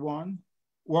 1921,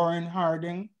 Warren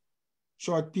Harding,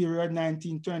 short period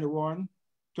 1921,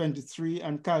 23,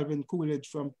 and Calvin Coolidge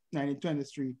from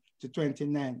 1923 to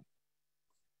 29.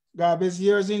 Garvey's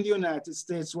years in the United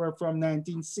States were from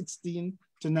 1916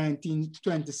 to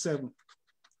 1927.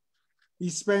 He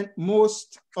spent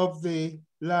most of the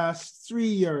last 3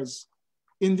 years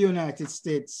in the United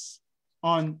States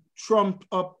on trumped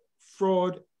up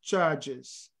fraud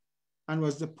charges and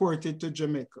was deported to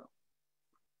Jamaica.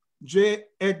 J.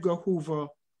 Edgar Hoover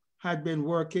had been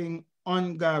working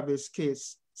on Garvey's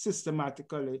case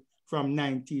systematically from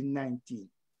 1919.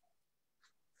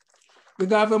 The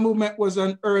Garvey movement was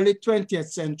an early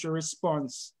 20th century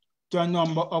response to a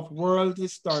number of world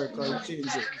historical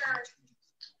changes.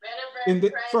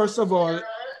 First of all,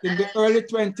 in the early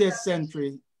 20th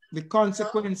century, the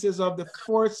consequences of the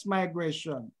forced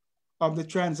migration of the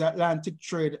transatlantic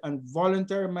trade and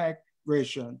voluntary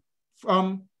migration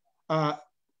from the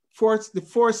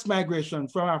forced migration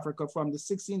from Africa from the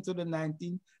 16th to the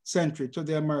 19th century to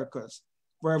the Americas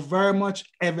were very much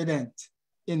evident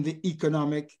in the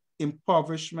economic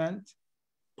impoverishment,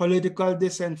 political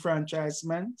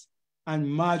disenfranchisement, and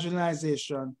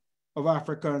marginalization of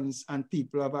Africans and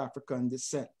people of African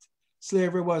descent.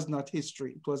 Slavery was not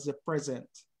history, it was the present.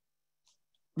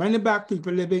 Many Black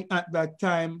people living at that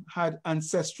time had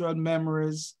ancestral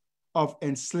memories of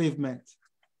enslavement.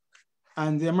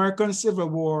 And the American Civil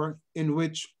War, in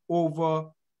which over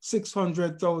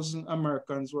 600,000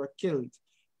 Americans were killed,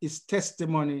 is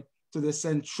testimony to the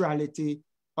centrality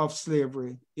of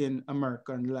slavery in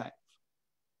American life.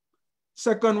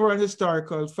 Second world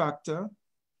historical factor,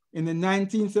 in the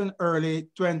 19th and early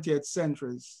 20th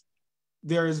centuries,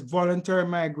 there is voluntary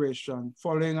migration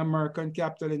following American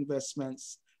capital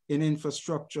investments in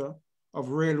infrastructure of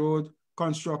railroad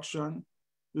construction,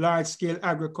 large-scale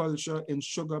agriculture in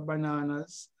sugar,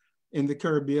 bananas in the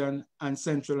Caribbean and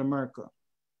Central America.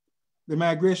 The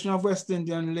migration of West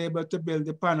Indian labor to build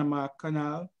the Panama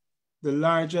Canal, the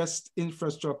largest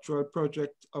infrastructural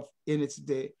project in its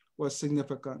day, was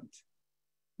significant.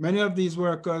 Many of these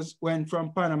workers went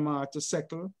from Panama to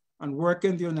settle and work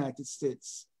in the United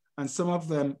States, and some of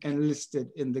them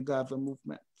enlisted in the Garvey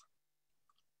movement.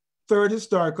 Third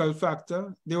historical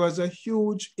factor, there was a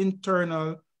huge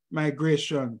internal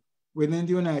migration within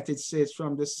the United States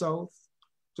from the South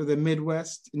to the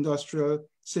Midwest industrial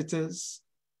cities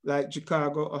like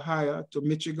Chicago, Ohio, to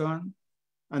Michigan,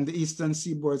 and the Eastern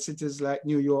Seaboard cities like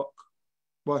New York,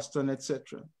 Boston,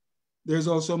 etc. There's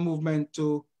also movement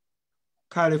to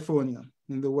California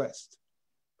in the West.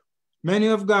 Many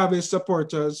of Garvey's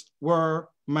supporters were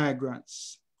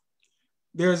migrants.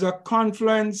 There's a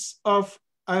confluence of,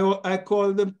 I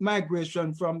call the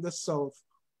migration from the South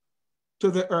to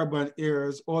the urban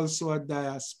areas, also a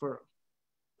diaspora.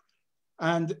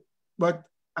 But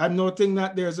I'm noting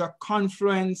that there's a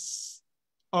confluence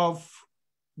of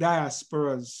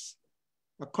diasporas,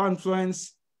 a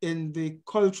confluence in the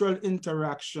cultural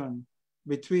interaction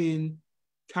between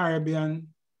Caribbean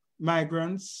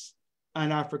migrants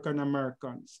and African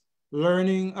Americans,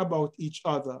 learning about each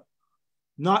other,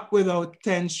 not without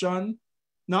tension,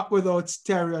 not without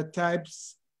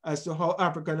stereotypes as to how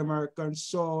African Americans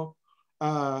saw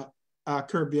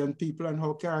Caribbean people and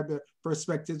how Caribbean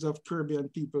perspectives of Caribbean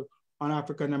people on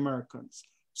African Americans.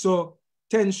 So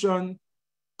tension,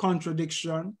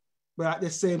 contradiction, but at the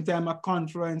same time, a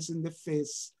confluence in the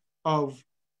face of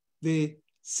the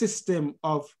system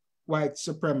of white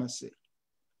supremacy.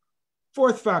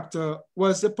 Fourth factor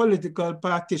was the political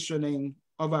partitioning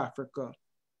of Africa.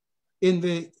 In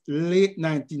the late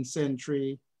 19th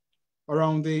century,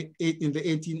 around in the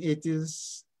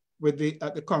 1880s,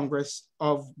 at the Congress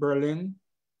of Berlin,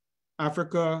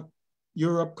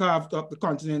 Europe carved up the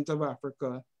continent of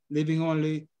Africa, leaving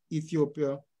only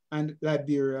Ethiopia and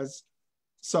Liberia as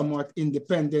somewhat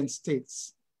independent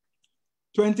states.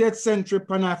 20th century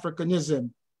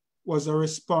Pan-Africanism was a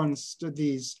response to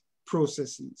these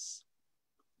processes.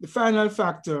 The final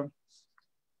factor,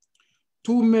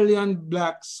 2 million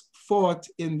Blacks fought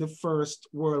in the First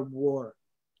World War,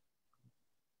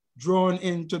 drawn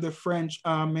into the French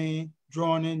army,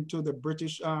 drawn into the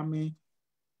British army,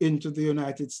 into the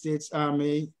United States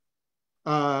Army,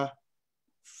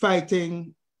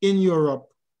 fighting in Europe,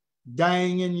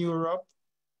 dying in Europe,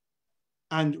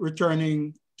 and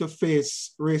returning to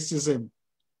face racism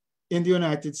in the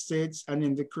United States and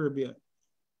in the Caribbean.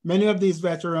 Many of these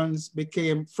veterans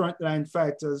became frontline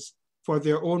fighters for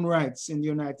their own rights in the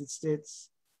United States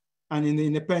and in the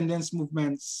independence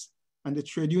movements and the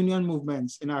trade union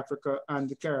movements in Africa and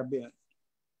the Caribbean.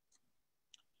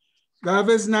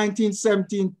 Garvey's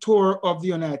 1917 tour of the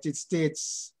United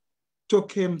States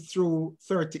took him through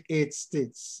 38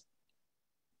 states.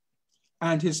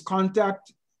 And his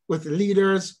contact with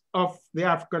leaders of the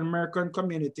African-American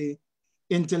community,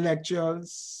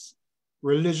 intellectuals,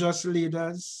 religious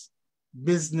leaders,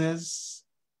 business,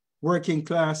 working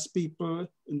class people,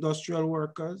 industrial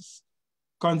workers,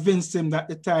 convinced him that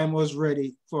the time was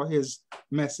ready for his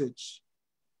message.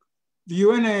 The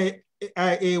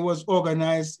UNIA was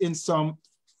organized in some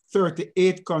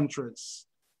 38 countries.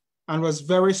 and was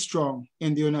very strong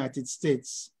in the United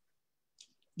States.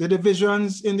 The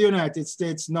divisions in the United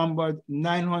States numbered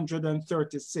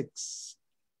 936.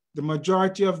 The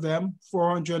majority of them,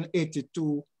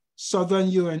 482,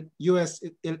 Southern US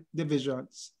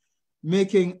divisions,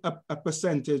 making a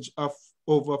percentage of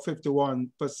over 51%.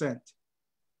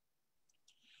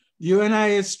 The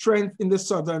UNIA's strength in the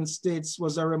Southern states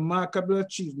was a remarkable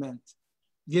achievement,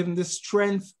 given the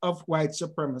strength of white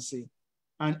supremacy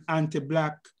and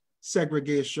anti-Black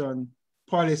segregation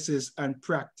policies and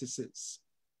practices.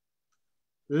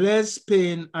 Les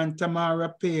Payne and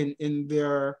Tamara Payne, in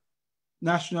their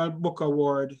National Book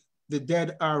Award, The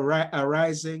Dead Are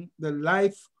Rising, The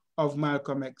Life of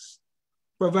Malcolm X,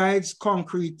 provides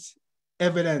concrete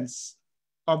evidence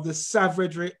of the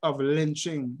savagery of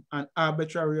lynching and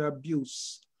arbitrary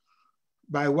abuse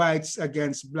by whites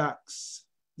against Blacks.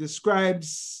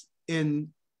 Describes in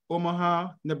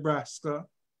Omaha, Nebraska,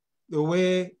 the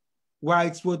way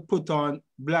whites would put on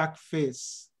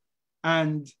blackface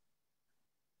and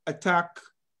attack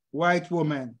white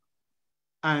women,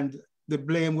 and the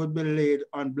blame would be laid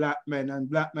on Black men, and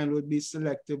Black men would be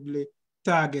selectively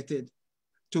targeted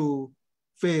to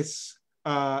face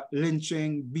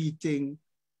lynching, beating,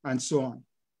 and so on.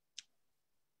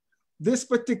 This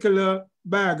particular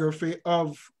biography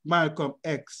of Malcolm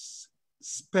X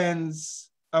spends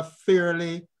a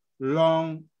fairly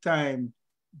long time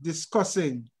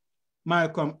discussing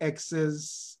Malcolm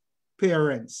X's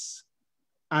parents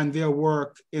and their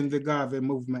work in the Garvey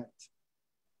movement.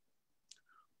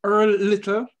 Earl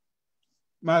Little,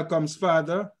 Malcolm's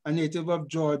father, a native of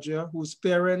Georgia, whose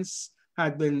parents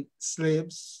had been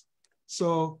slaves.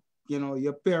 So, you know,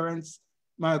 your parents,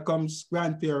 Malcolm's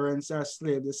grandparents are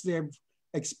slaves. The slave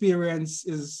experience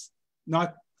is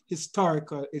not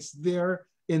historical, it's there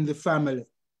in the family.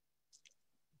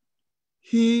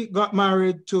 He got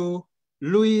married to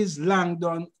Louise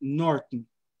Langdon Norton,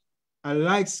 a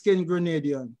light-skinned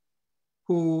Grenadian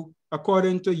who,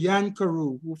 according to Yan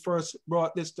Carew, who first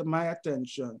brought this to my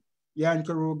attention, Yan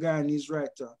Carew, Guyanese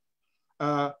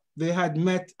writer, they had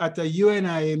met at a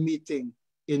UNIA meeting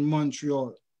in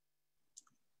Montreal.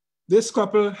 This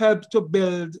couple helped to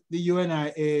build the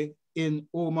UNIA in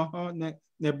Omaha,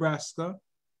 Nebraska,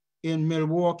 in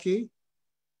Milwaukee,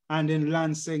 and in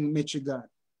Lansing, Michigan,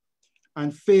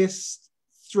 and faced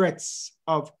threats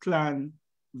of Klan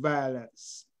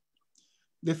violence.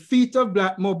 The feat of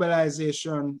Black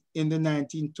mobilization in the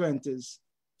 1920s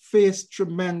faced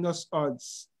tremendous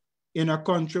odds in a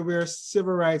country where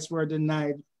civil rights were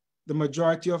denied the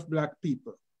majority of Black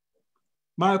people.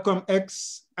 Malcolm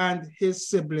X and his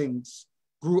siblings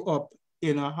grew up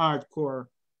in a hardcore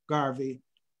Garvey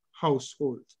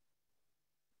household.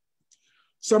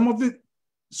 Some of the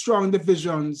strong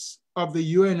divisions of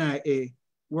the UNIA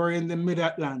were in the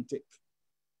Mid-Atlantic.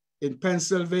 In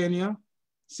Pennsylvania,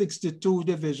 62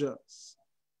 divisions.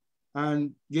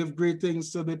 And give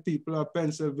greetings to the people of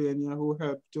Pennsylvania who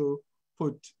helped to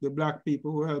put, the Black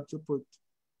people who helped to put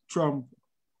Trump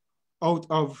out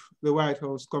of the White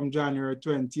House come January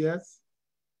 20th.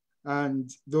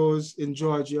 And those in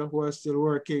Georgia who are still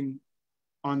working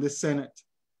on the Senate.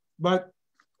 But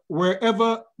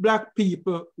wherever Black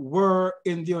people were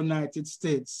in the United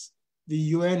States,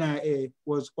 the UNIA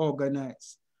was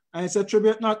organized. And it's a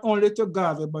tribute not only to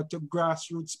Garvey, but to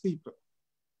grassroots people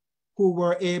who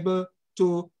were able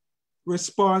to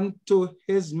respond to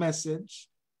his message,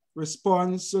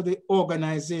 respond to the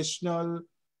organizational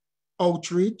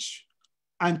outreach,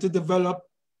 and to develop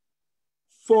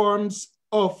forms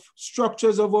of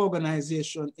structures of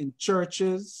organization in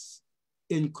churches,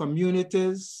 in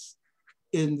communities,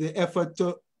 in the effort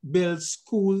to build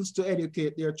schools to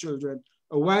educate their children.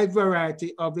 A wide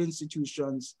variety of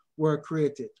institutions were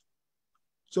created.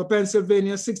 So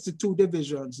Pennsylvania, 62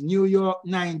 divisions, New York,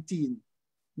 19,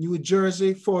 New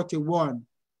Jersey, 41,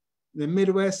 the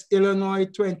Midwest, Illinois,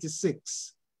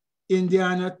 26,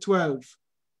 Indiana, 12,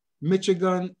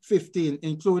 Michigan, 15,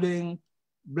 including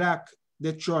Black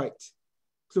Detroit,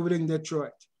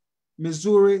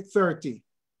 Missouri, 30,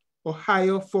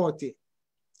 Ohio, 40.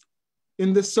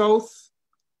 In the South,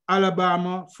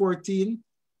 Alabama, 14,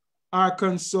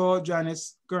 Arkansas,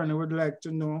 Janice Kerner would like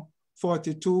to know,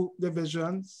 42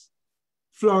 divisions,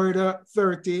 Florida,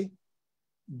 30,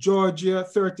 Georgia,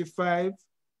 35,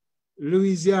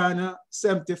 Louisiana,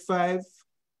 75,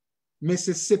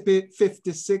 Mississippi,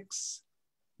 56,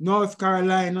 North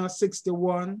Carolina,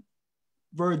 61,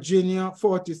 Virginia,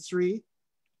 43,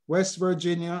 West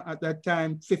Virginia at that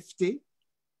time, 50,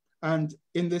 and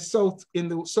in the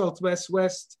Southwest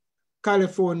West,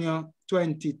 California,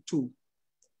 22.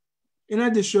 In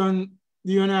addition,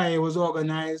 the UNIA was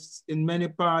organized in many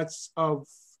parts of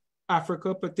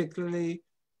Africa, particularly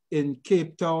in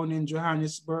Cape Town, in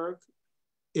Johannesburg,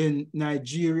 in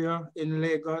Nigeria, in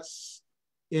Lagos,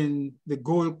 in the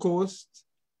Gold Coast,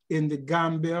 in the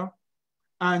Gambia,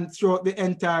 and throughout the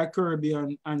entire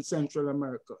Caribbean and Central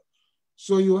America.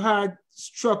 So you had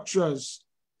structures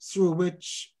through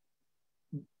which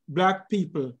Black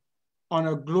people on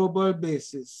a global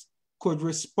basis could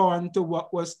respond to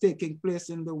what was taking place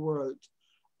in the world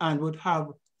and would have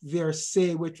their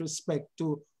say with respect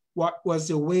to what was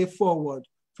the way forward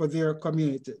for their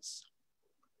communities.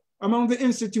 Among the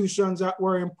institutions that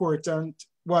were important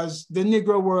was the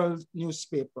Negro World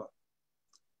newspaper,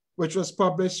 which was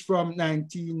published from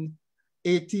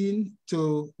 1918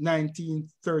 to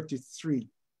 1933.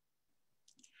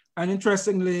 And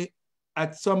interestingly,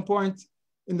 at some point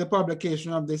in the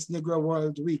publication of this Negro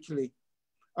World Weekly,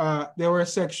 there were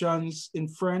sections in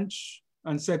French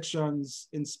and sections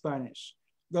in Spanish,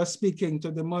 thus speaking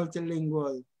to the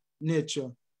multilingual nature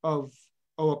of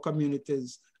our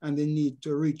communities and the need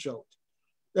to reach out.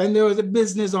 Then there was the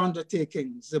business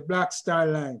undertakings, the Black Star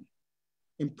Line,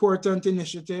 important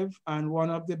initiative and one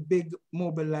of the big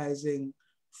mobilizing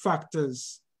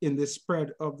factors in the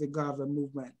spread of the Garvey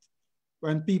movement.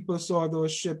 When people saw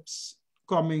those ships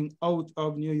coming out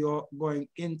of New York, going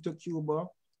into Cuba,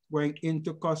 going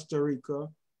into Costa Rica,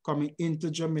 coming into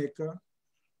Jamaica,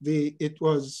 it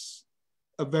was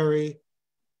a very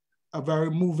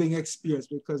moving experience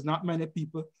because not many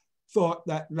people thought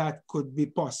that that could be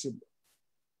possible.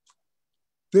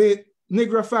 The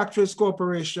Negro Factories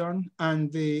Corporation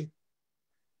and the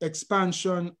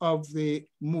expansion of the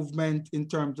movement in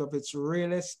terms of its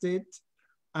real estate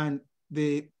and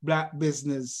the Black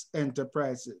business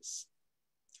enterprises.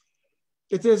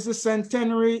 It is the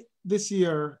centenary this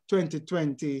year,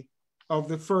 2020, of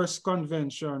the first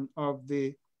convention of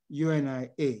the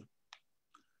UNIA.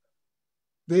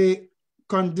 The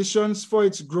conditions for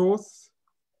its growth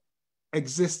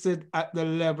existed at the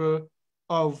level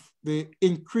of the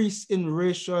increase in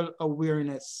racial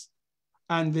awareness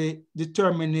and the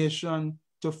determination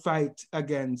to fight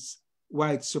against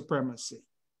white supremacy.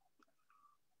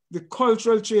 The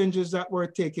cultural changes that were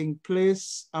taking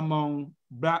place among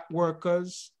Black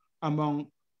workers, among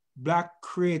Black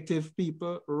creative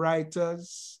people,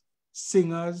 writers,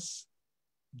 singers,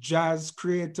 jazz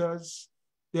creators,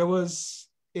 there was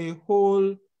a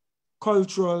whole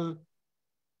cultural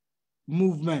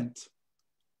movement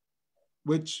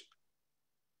which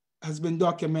has been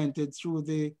documented through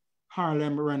the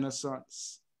Harlem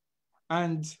Renaissance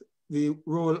and the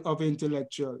role of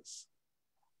intellectuals.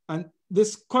 And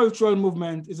this cultural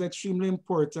movement is extremely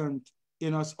important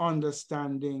in us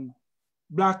understanding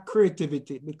Black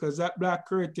creativity, because that Black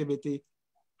creativity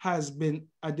has been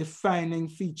a defining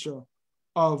feature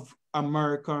of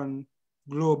American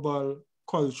global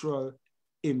cultural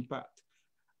impact.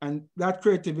 And that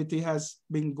creativity has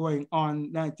been going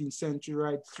on 19th century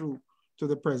right through to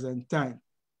the present time.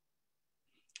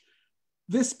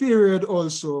 This period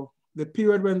also, the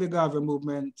period when the Garvey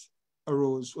movement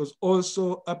arose, was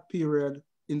also a period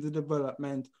in the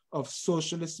development of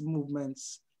socialist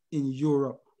movements in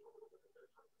Europe.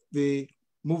 The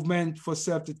movement for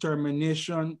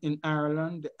self-determination in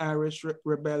Ireland, the Irish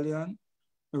Rebellion,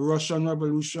 the Russian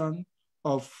Revolution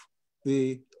of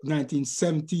the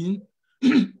 1917,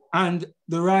 and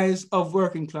the rise of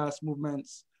working class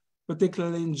movements,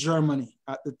 particularly in Germany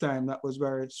at the time, that was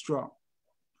very strong.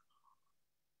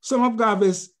 Some of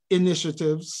Garvey's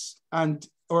initiatives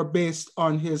are based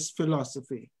on his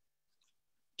philosophy,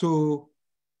 to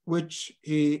which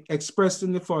he expressed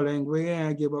in the following way, and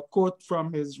I give a quote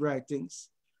from his writings: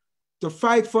 "To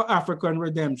fight for African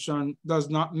redemption does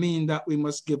not mean that we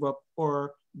must give up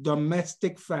our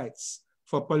domestic fights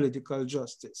for political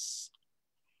justice."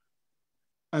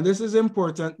 And this is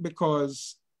important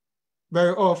because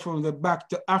very often the Back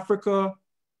to Africa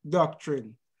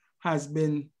doctrine has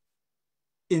been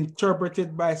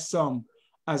interpreted by some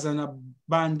as an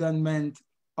abandonment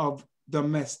of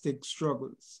domestic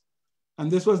struggles.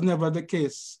 And this was never the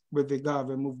case with the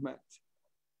Garvey movement.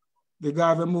 The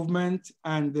Garvey movement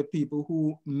and the people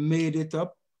who made it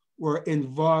up were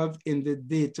involved in the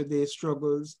day-to-day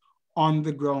struggles on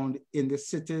the ground in the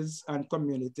cities and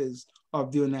communities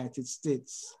of the United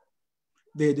States.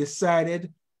 They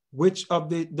decided which of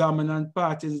the dominant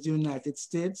parties in the United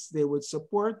States they would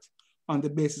support on the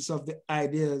basis of the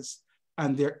ideas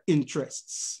and their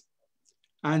interests.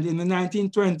 And in the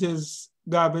 1920s,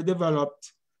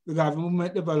 the Garvey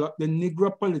movement developed the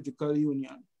Negro Political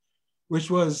Union,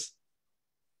 which was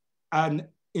an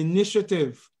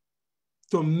initiative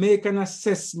to make an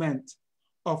assessment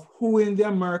of who in the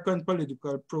American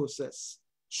political process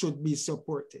should be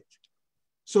supported.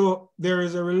 So there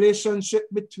is a relationship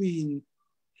between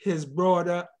his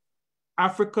broader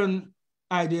African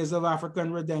ideas of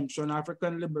African redemption,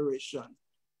 African liberation,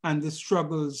 and the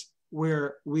struggles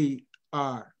where we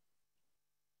are.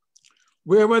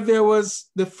 Wherever there was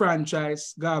the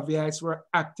franchise, Garveyites were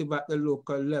active at the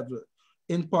local level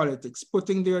in politics,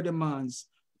 putting their demands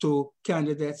to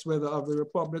candidates, whether of the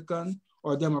Republican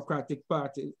or Democratic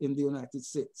Party in the United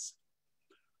States.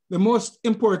 The most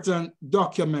important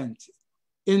document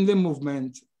in the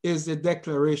movement is the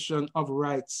Declaration of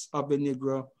Rights of the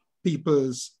Negro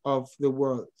Peoples of the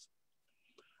World.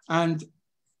 And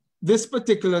this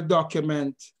particular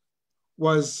document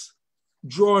was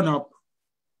drawn up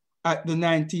at the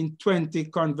 1920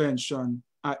 convention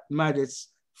at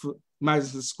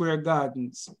Madison Square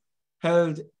Gardens,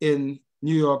 held in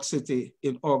New York City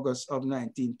in August of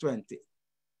 1920.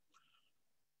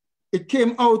 It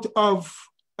came out of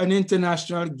an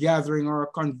international gathering or a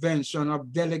convention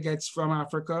of delegates from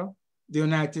Africa, the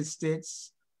United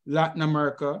States, Latin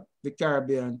America, the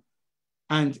Caribbean,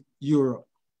 and Europe.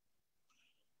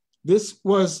 This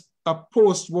was a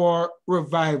post-war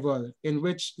revival in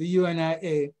which the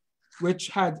UNIA, which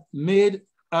had made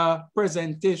a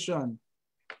presentation,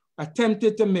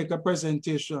 attempted to make a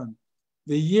presentation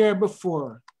the year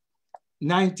before,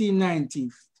 1990,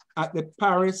 at the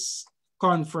Paris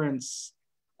conference,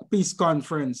 peace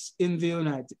conference in the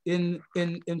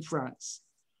in France.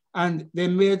 And they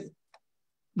made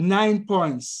 9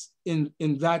 points in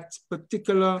that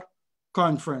particular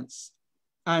conference.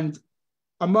 And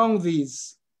among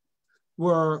these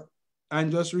were,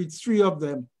 and just read 3 of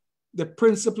them, the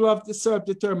principle of the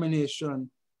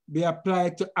self-determination be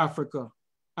applied to Africa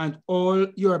and all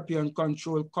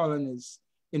European-controlled colonies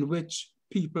in which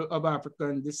people of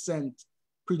African descent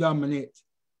predominate.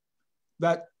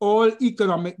 That all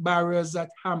economic barriers that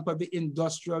hamper the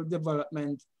industrial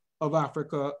development of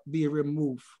Africa be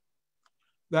removed.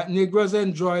 That Negroes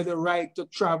enjoy the right to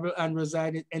travel and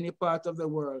reside in any part of the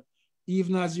world,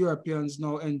 even as Europeans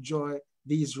now enjoy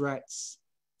these rights.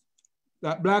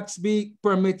 That Blacks be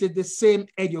permitted the same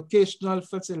educational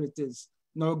facilities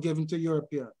now given to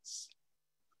Europeans.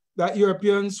 That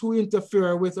Europeans who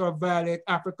interfere with or violate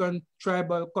African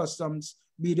tribal customs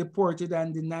be deported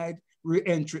and denied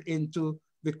re-entry into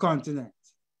the continent.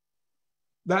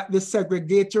 That the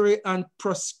segregatory and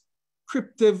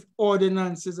proscriptive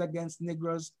ordinances against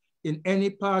Negroes in any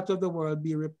part of the world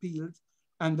be repealed,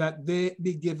 and that they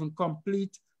be given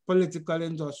complete political,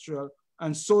 industrial,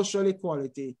 and social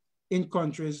equality in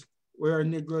countries where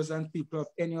Negroes and people of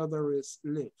any other race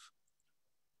live.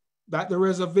 That the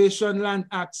Reservation Land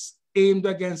Acts aimed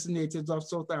against the natives of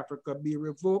South Africa be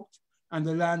revoked and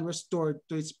the land restored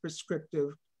to its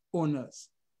prescriptive owners.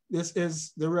 This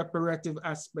is the reparative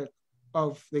aspect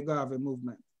of the Garvey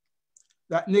movement.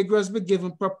 That Negroes be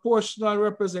given proportional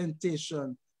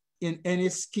representation in any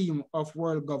scheme of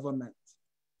world government.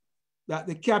 That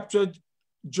the captured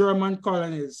German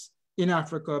colonies in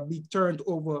Africa be turned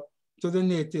over to the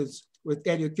natives with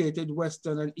educated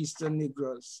Western and Eastern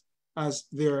Negroes as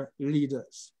their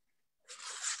leaders.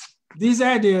 These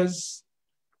ideas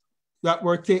that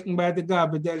were taken by the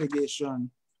Garvey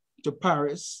delegation to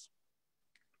Paris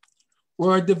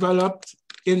were developed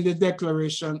in the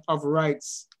Declaration of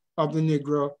Rights of the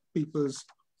Negro Peoples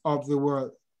of the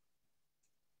World.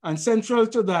 And central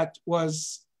to that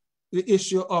was the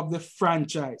issue of the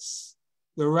franchise,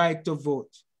 the right to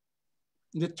vote.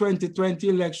 In the 2020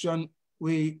 election,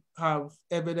 we have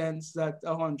evidence that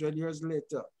 100 years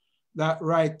later, that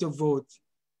right to vote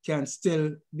can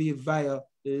still be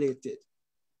violated.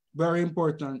 Very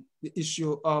important, the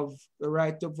issue of the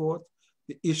right to vote,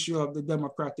 the issue of the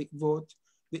democratic vote,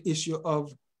 the issue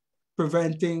of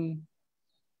preventing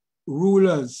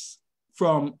rulers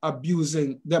from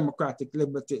abusing democratic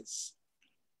liberties.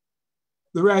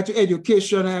 The right to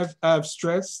education I've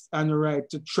stressed, and the right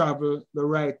to travel, the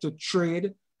right to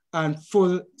trade, and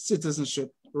full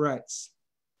citizenship rights.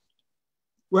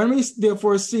 When we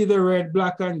therefore see the red,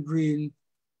 black, and green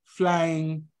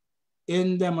flying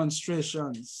in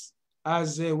demonstrations,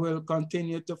 as they will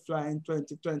continue to fly in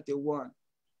 2021,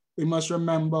 we must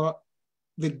remember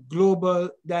the global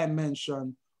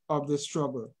dimension of the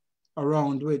struggle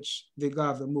around which the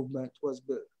Garvey movement was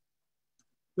built.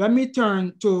 Let me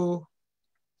turn to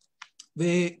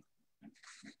a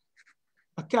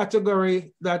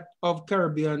category that of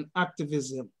Caribbean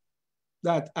activism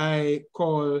that I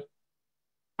call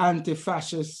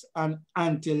anti-fascist and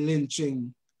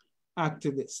anti-lynching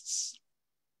activists.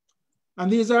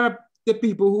 And these are the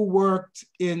people who worked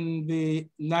in the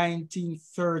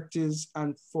 1930s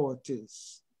and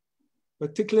 40s,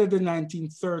 particularly the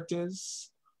 1930s,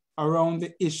 around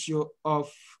the issue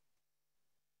of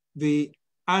the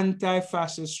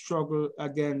anti-fascist struggle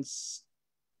against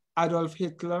Adolf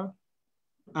Hitler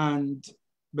and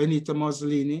Benito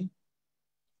Mussolini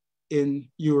in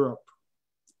Europe.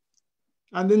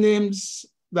 And the names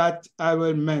that I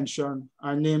will mention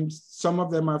are names, some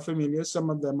of them are familiar, some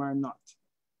of them are not.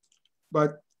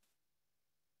 But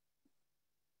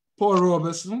Paul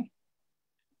Robeson,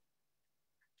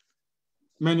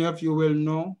 many of you will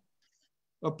know.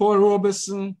 Paul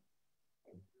Robeson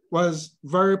was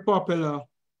very popular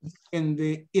in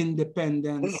the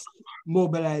independence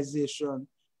mobilization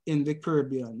in the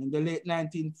Caribbean. In the late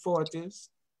 1940s,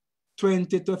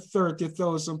 20 to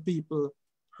 30,000 people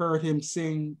heard him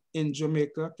sing in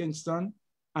Jamaica, Kingston,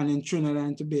 and in Trinidad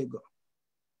and Tobago.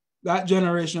 That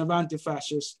generation of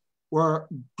anti-fascists were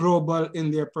global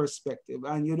in their perspective,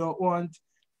 and you don't want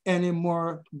any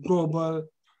more global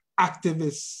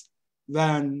activists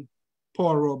than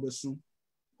Paul Robeson,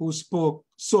 who spoke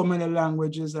so many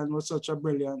languages and was such a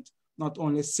brilliant, not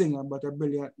only singer, but a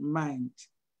brilliant mind.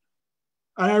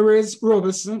 And I raise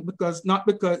Robeson not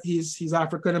because he's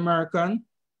African-American,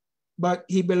 but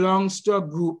he belongs to a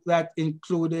group that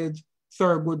included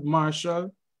Thurgood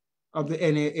Marshall of the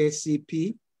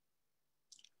NAACP.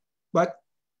 But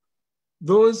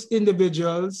those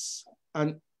individuals,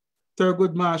 and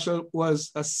Thurgood Marshall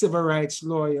was a civil rights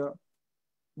lawyer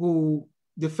who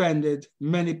defended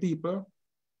many people.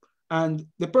 And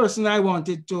the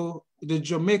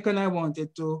Jamaican I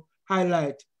wanted to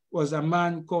highlight was a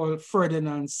man called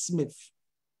Ferdinand Smith.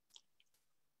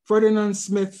 Ferdinand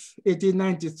Smith,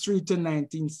 1893 to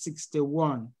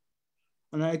 1961.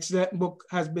 An excellent book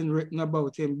has been written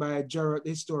about him by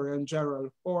historian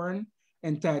Gerald Horne,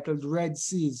 entitled Red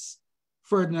Seas,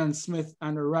 Ferdinand Smith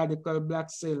and the Radical Black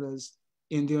Sailors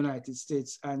in the United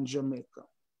States and Jamaica.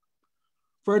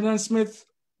 Ferdinand Smith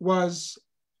was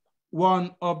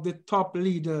one of the top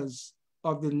leaders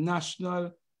of the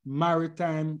National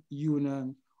Maritime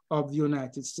Union of the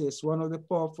United States, one of the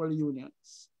powerful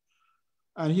unions.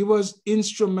 And he was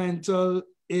instrumental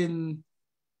in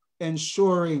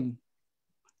ensuring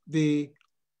the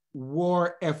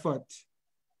war effort.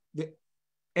 The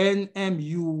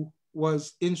NMU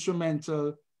was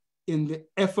instrumental in the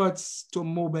efforts to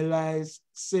mobilize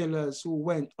sailors who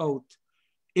went out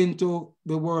into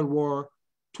the World War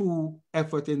II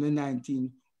effort in the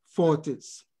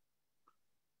 1940s.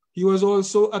 He was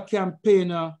also a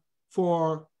campaigner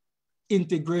for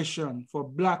integration for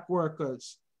Black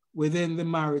workers within the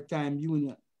Maritime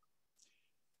Union.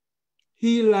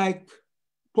 He, like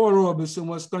Paul Robeson,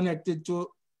 was connected to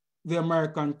the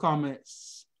American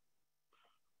communists.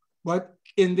 But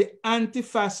in the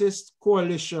anti-fascist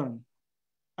coalition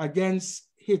against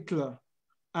Hitler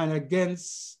and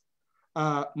against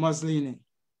Mussolini,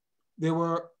 they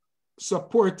were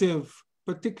supportive,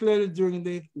 particularly during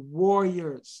the war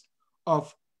years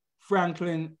of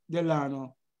Franklin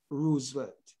Delano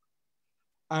Roosevelt.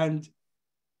 And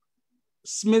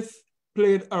Smith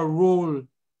played a role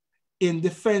in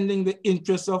defending the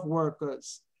interests of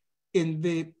workers in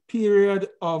the period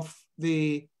of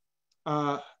the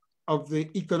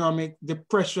economic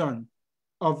depression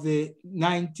of the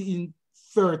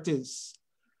 1930s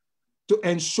to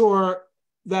ensure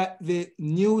that the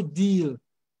New Deal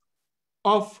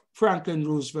of Franklin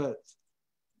Roosevelt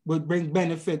would bring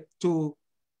benefit to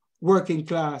working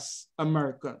class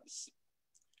Americans.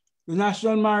 The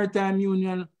National Maritime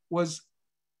Union was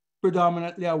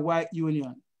predominantly a white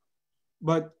union,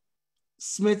 but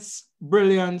Smith's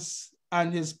brilliance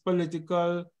and his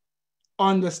political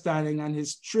understanding and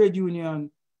his trade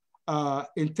union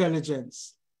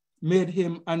intelligence made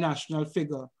him a national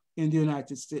figure in the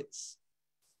United States.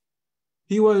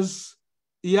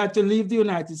 He had to leave the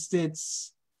United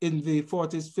States in the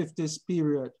 40s, 50s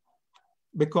period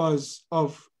because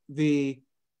of the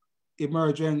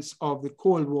emergence of the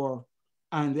Cold War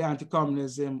and the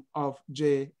anti-communism of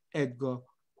J. Edgar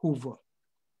Hoover.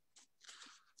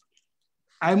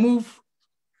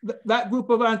 That group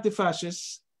of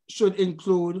anti-fascists should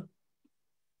include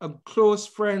a close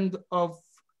friend of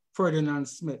Ferdinand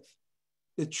Smith,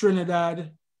 the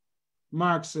Trinidad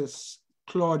Marxist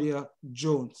Claudia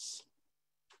Jones.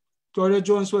 Claudia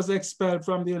Jones was expelled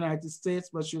from the United States,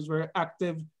 but she was very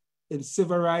active in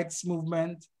civil rights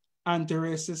movement,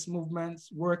 anti-racist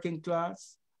movements, working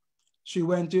class. She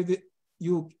went to the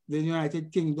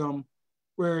United Kingdom,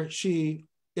 where she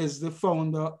is the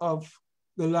founder of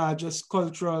the largest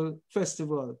cultural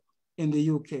festival in the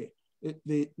UK,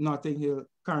 the Notting Hill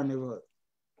Carnival.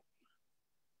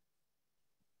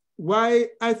 Why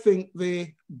I think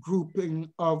the grouping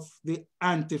of the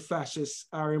anti-fascists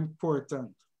are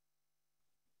important.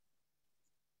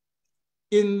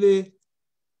 in the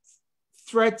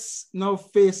threats now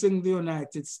facing the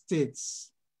United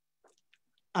States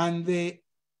and the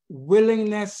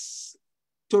willingness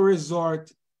to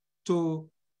resort to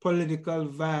political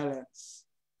violence,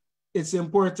 it's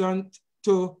important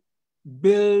to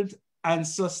build and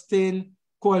sustain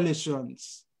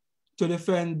coalitions to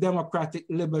defend democratic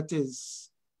liberties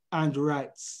and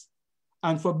rights,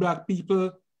 and for Black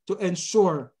people to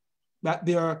ensure that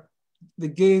the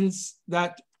gains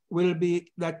that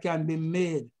can be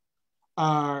made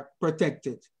are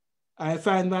protected. I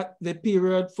find that the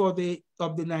period of the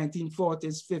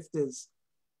 1940s, 50s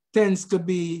tends to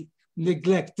be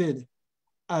neglected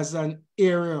as an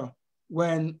area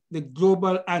when the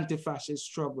global anti-fascist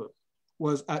struggle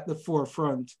was at the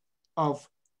forefront of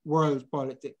world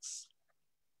politics.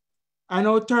 I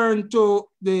now turn to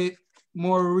the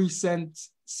more recent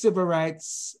civil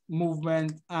rights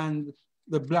movement and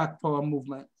the Black Power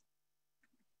movement.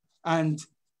 And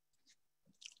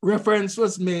reference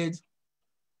was made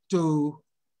to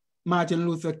Martin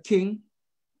Luther King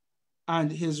and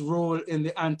his role in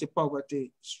the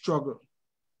anti-poverty struggle.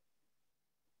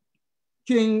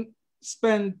 King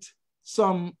spent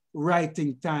some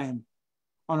writing time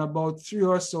on about 3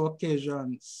 or so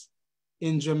occasions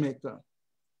in Jamaica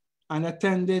and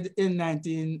attended in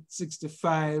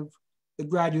 1965 the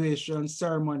graduation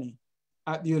ceremony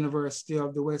at the University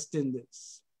of the West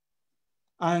Indies.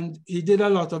 And he did a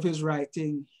lot of his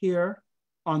writing here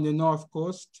on the North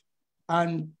Coast.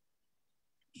 And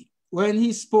when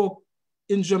he spoke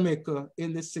in Jamaica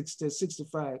in the 60s,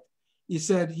 65, he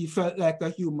said he felt like a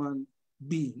human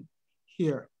being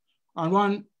here. And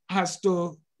one has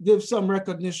to give some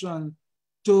recognition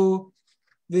to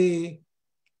the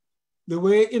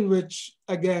way in which,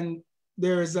 again,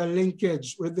 there is a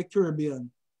linkage with the Caribbean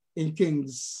in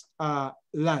King's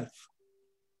life.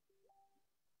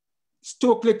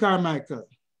 Stokeley Carmichael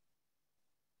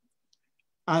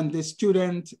and the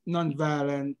Student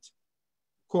Nonviolent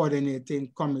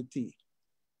Coordinating Committee.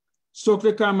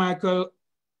 Stokeley Carmichael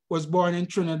was born in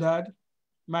Trinidad,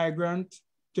 migrant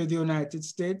to the United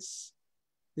States.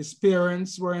 His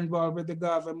parents were involved with the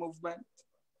Garvey movement.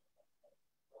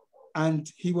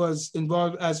 And he was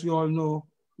involved, as we all know,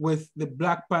 with the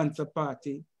Black Panther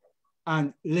Party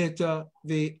and later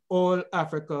the All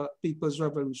Africa People's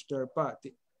Revolutionary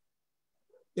Party.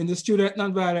 In the Student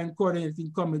Nonviolent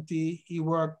Coordinating Committee, he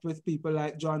worked with people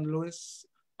like John Lewis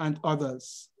and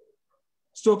others.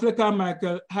 Stokeley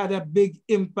Carmichael had a big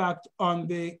impact on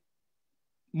the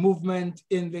movement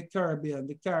in the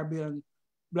Caribbean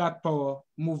Black Power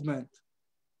movement,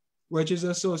 which is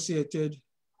associated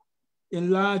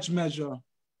in large measure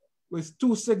with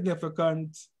 2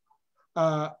 significant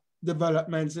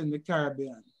developments in the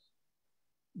Caribbean.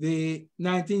 The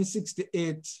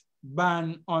 1968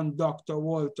 ban on Dr.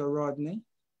 Walter Rodney,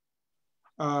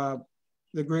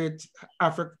 the great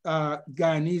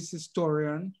Guyanese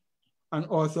historian and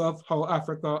author of How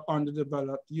Africa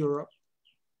Underdeveloped Europe.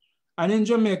 And in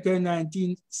Jamaica in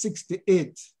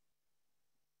 1968,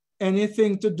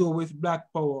 anything to do with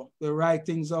Black Power, the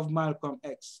writings of Malcolm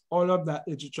X, all of that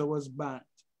literature was banned.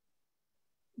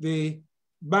 The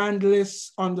banned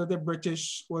list under the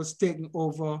British was taken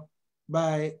over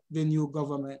by the new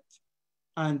government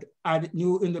and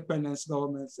new independence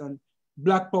governments, and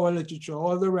Black Power literature,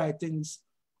 all the writings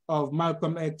of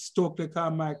Malcolm X, Stokeley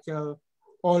Carmichael,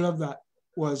 all of that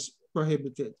was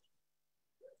prohibited.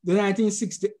 The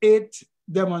 1968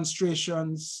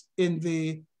 demonstrations in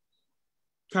the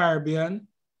Caribbean,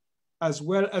 as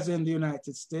well as in the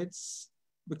United States,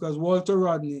 because Walter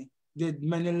Rodney did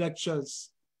many lectures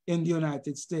in the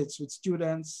United States with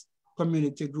students,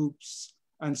 community groups,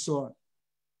 and so on.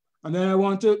 And then I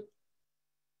want to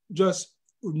just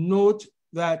note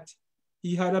that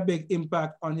he had a big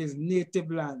impact on his native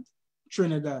land,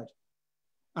 Trinidad.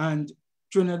 And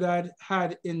Trinidad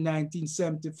had in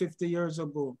 1970, 50 years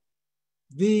ago,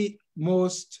 the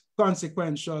most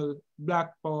consequential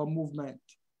Black Power movement,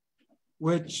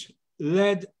 which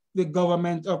led the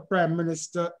government of Prime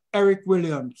Minister Eric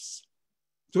Williams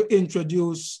to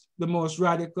introduce the most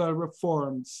radical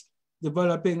reforms,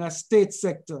 developing a state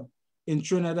sector in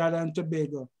Trinidad and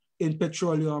Tobago, in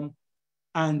petroleum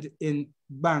and in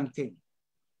banking.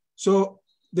 So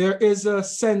there is a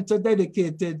center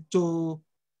dedicated to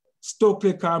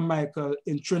Stokeley Carmichael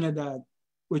in Trinidad,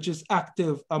 which is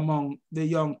active among the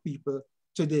young people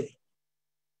today.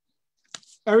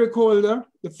 Eric Holder,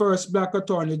 the first Black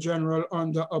Attorney General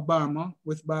under Obama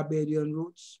with Barbadian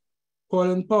roots.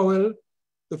 Colin Powell,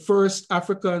 the first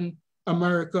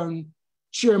African-American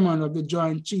chairman of the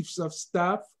Joint Chiefs of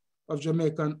Staff of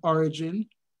Jamaican origin.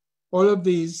 All of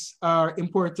these are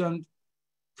important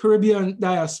Caribbean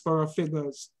diaspora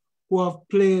figures who have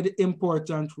played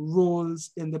important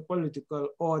roles in the political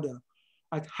order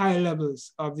at high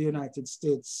levels of the United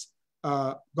States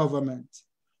government.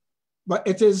 But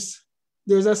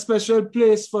there's a special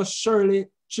place for Shirley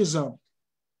Chisholm,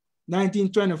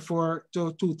 1924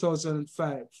 to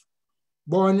 2005.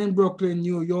 Born in Brooklyn,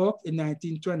 New York in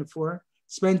 1924,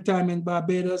 spent time in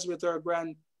Barbados with her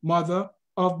grandmother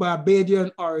of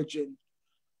Barbadian origin,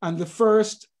 and the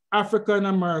first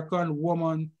African-American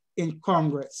woman in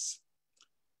Congress.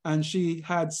 And she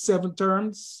had 7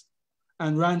 terms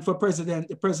and ran for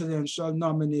the presidential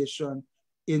nomination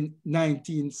in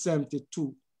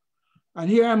 1972. And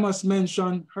here I must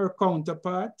mention her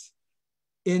counterpart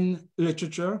in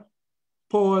literature,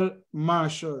 Paul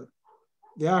Marshall,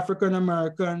 the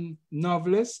African-American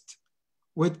novelist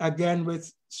with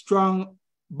strong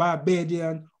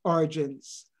Barbadian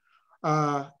origins.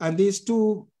 And these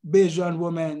 2 Bajan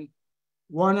women,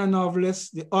 one a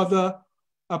novelist, the other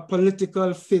a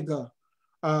political figure.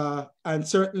 And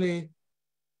certainly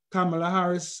Kamala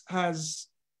Harris has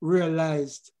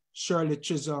realized Shirley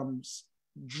Chisholm's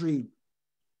dream.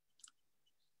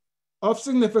 Of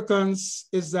significance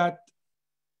is that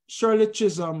Shirley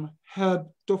Chisholm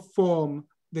helped to form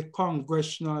the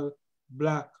Congressional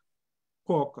Black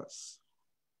Caucus.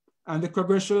 And the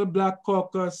Congressional Black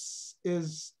Caucus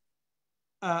is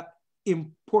an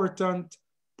important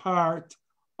part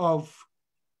of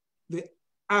the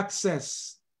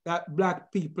access that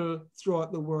Black people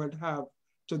throughout the world have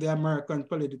to the American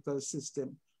political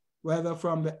system, whether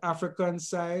from the African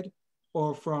side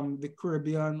or from the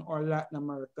Caribbean or Latin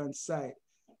American side.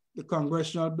 The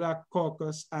Congressional Black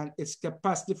Caucus and its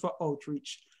capacity for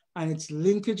outreach and its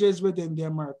linkages within the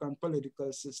American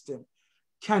political system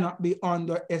cannot be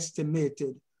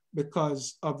underestimated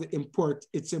because of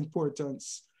its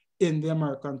importance in the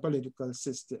American political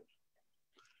system.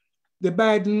 The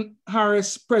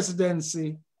Biden-Harris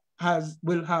presidency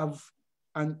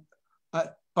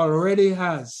already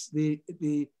has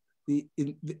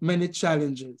many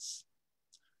challenges.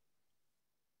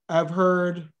 I've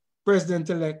heard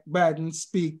President-elect Biden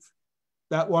speak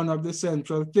that one of the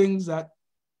central things that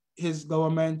his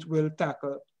government will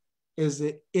tackle is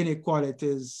the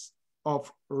inequalities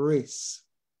of race,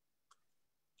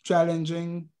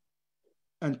 challenging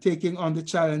and taking on the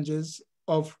challenges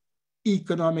of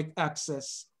economic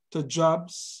access to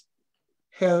jobs,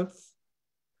 health,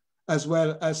 as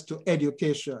well as to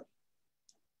education.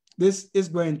 This is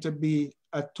going to be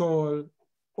a tall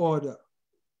order,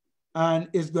 and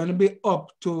it's going to be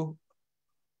up to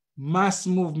mass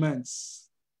movements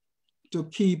to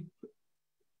keep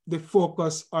the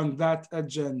focus on that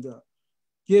agenda.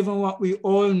 Given what we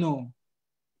all know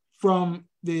from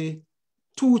the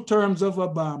 2 terms of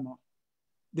Obama,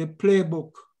 the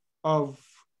playbook of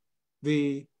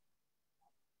the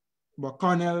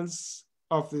McConnells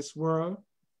of this world,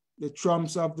 the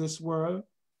Trumps of this world,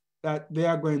 that they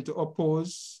are going to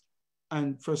oppose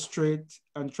and frustrate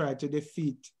and try to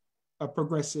defeat a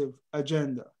progressive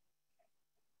agenda.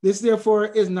 This, therefore,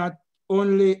 is not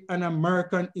only an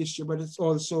American issue, but it's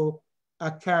also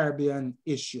a Caribbean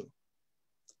issue.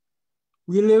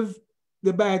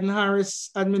 The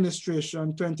Biden-Harris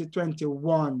administration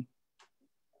 2021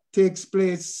 takes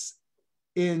place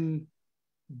in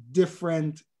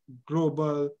different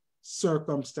global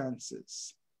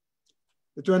circumstances.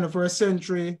 The 21st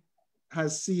century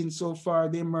has seen so far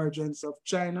the emergence of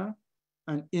China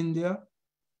and India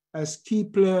as key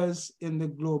players in the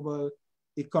global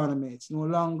economy. It's no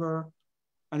longer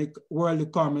a world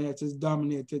economy that is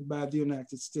dominated by the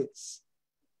United States.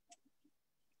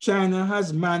 China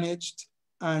has managed,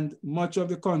 and much of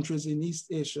the countries in East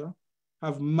Asia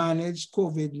have managed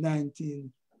COVID-19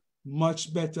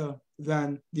 much better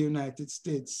than the United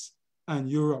States and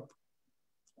Europe.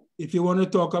 If you want to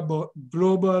talk about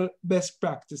global best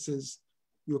practices,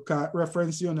 you can't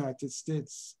reference the United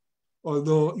States,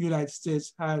 although the United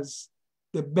States has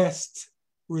the best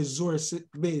resource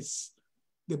base,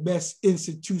 the best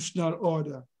institutional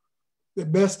order, the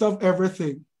best of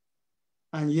everything,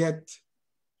 and yet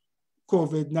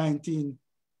COVID-19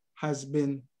 has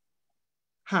been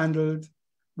handled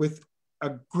with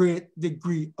a great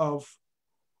degree of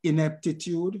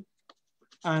ineptitude,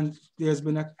 and there's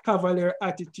been a cavalier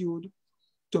attitude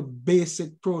to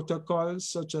basic protocols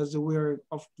such as the wearing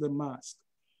of the mask.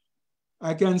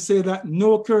 I can say that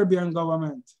no Caribbean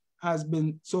government has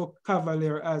been so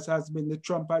cavalier as has been the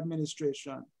Trump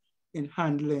administration in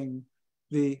handling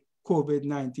the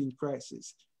COVID-19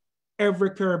 crisis.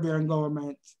 Every Caribbean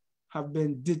government have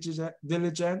been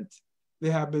diligent. They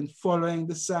have been following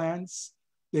the science.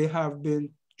 They have been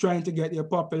trying to get their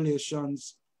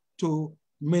populations to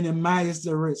minimize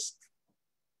the risk.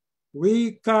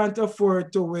 We can't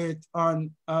afford to wait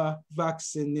on a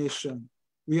vaccination.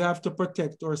 We have to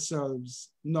protect ourselves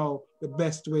now the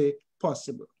best way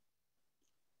possible.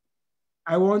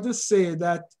 I want to say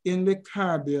that in the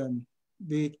Caribbean,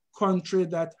 the country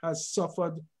that has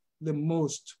suffered the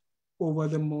most over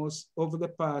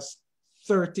the past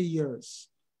 30 years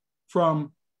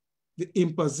from the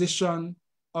imposition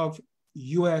of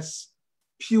US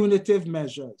punitive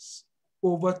measures,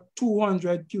 over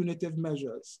 200 punitive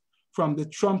measures from the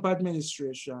Trump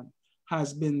administration,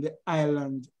 has been the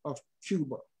island of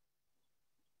Cuba.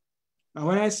 And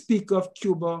when I speak of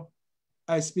Cuba,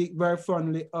 I speak very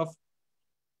fondly of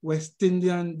West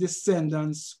Indian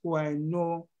descendants who I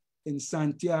know in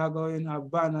Santiago, in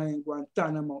Havana, in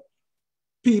Guantanamo,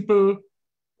 people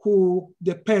who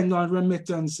depend on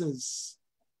remittances,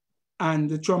 and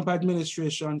the Trump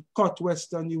administration cut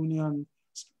Western Union's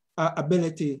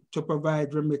ability to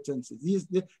provide remittances.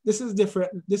 This is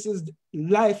different. This is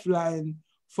lifeline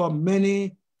for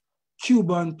many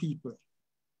Cuban people,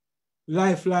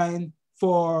 lifeline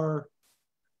for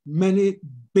many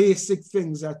basic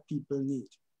things that people need.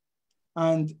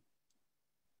 And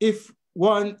if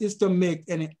one is to make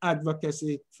any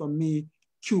advocacy, for me,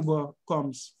 Cuba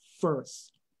comes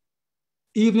first.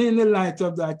 Even in the light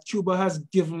of that, Cuba has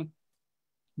given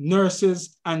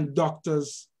nurses and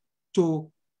doctors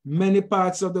to many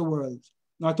parts of the world,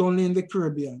 not only in the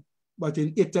Caribbean, but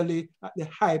in Italy at the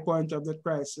high point of the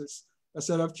crisis. A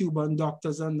set of Cuban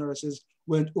doctors and nurses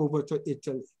went over to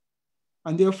Italy.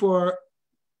 And therefore,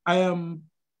 I am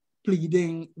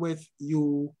pleading with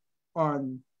you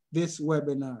on this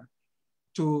webinar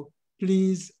to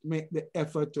please make the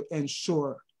effort to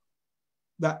ensure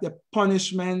that the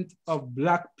punishment of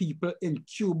Black people in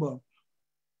Cuba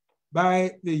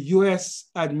by the US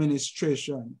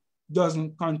administration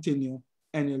doesn't continue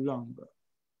any longer.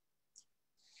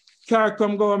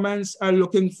 CARICOM governments are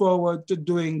looking forward to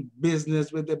doing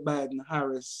business with the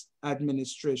Biden-Harris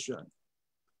administration.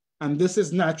 And this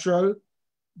is natural,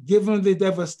 given the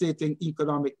devastating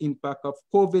economic impact of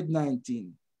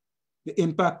COVID-19, the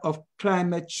impact of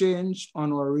climate change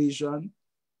on our region,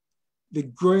 the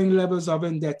growing levels of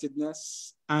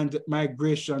indebtedness, and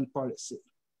migration policy.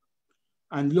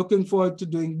 And looking forward to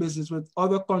doing business with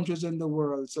other countries in the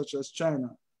world, such as China,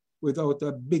 without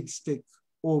a big stick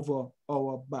over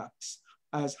our backs,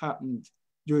 as happened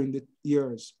during the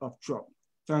years of Trump.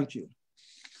 Thank you.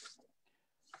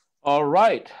 All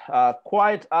right,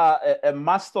 quite a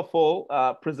masterful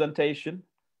presentation.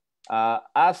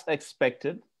 As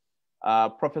expected,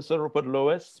 Professor Rupert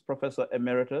Lewis, Professor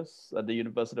Emeritus at the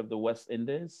University of the West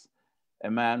Indies,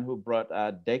 a man who brought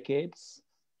decades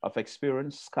of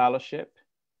experience, scholarship,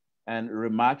 and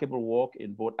remarkable work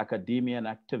in both academia and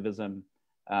activism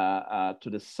to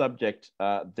the subject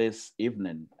this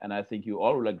evening. And I think you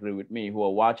all will agree with me who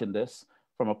are watching this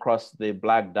from across the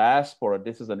Black diaspora.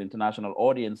 This is an international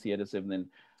audience here this evening,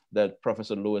 that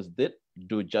Professor Lewis did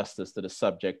do justice to the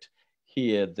subject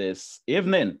here this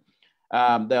evening.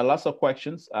 There are lots of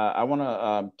questions. I want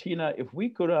to, Tina, if we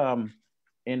could,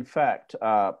 in fact,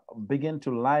 begin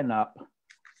to line up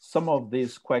some of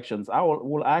these questions.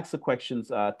 We'll ask the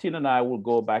questions. Tina and I will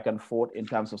go back and forth in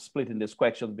terms of splitting these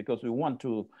questions, because we want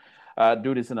to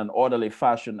do this in an orderly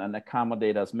fashion and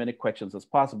accommodate as many questions as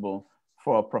possible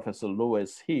for Professor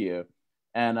Lewis here.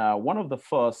 And one of the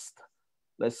first,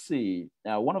 let's see,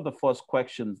 one of the first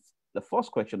questions, the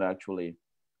first question actually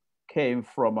came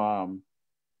from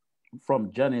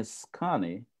Janice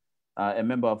Carney, a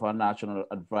member of our National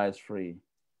Advisory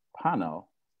Panel.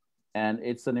 And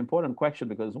it's an important question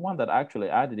because it's one that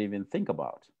actually I didn't even think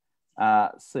about.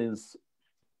 Since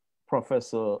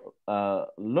Professor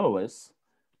Lewis,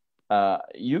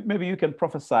 maybe you can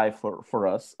prophesy for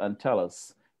us and tell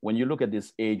us, when you look at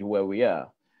this age where we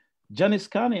are. Janice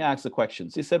Carney asked the question.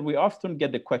 She said, we often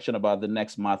get the question about the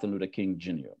next Martin Luther King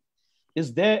Jr.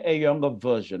 Is there a younger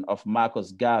version of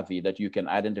Marcus Garvey that you can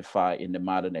identify in the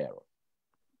modern era?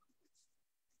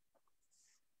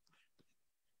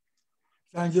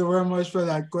 Thank you very much for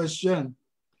that question.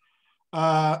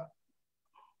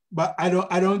 But I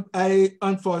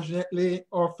unfortunately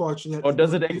or fortunately. Or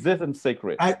does it exist in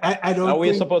secret? I don't. Are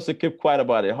we supposed to keep quiet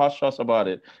about it? Hush, hush about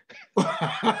it.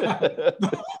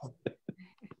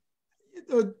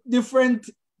 Different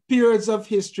periods of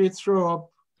history throw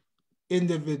up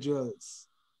individuals.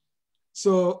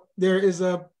 So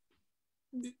I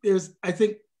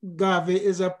think Garvey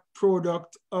is a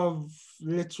product of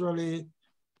literally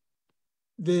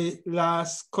the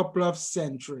last couple of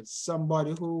centuries,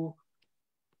 somebody who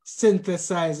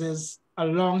synthesizes a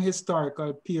long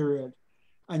historical period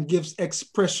and gives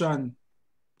expression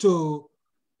to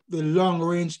the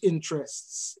long-range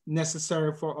interests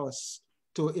necessary for us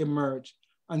to emerge,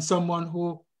 and someone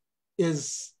who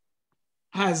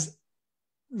has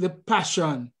the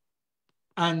passion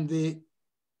and the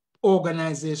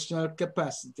organizational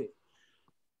capacity.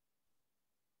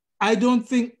 I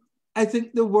think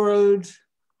the world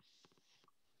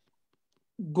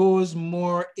goes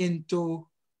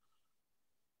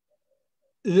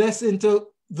less into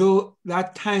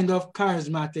that kind of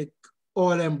charismatic,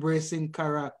 all-embracing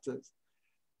characters,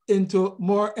 into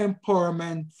more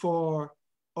empowerment for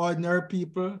ordinary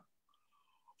people,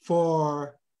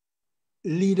 for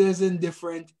leaders in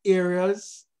different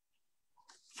areas,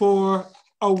 for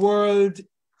a world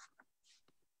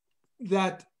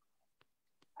that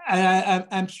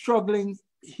I'm struggling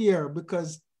here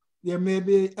because there may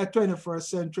be a 21st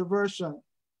century version,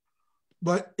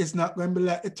 but it's not going to be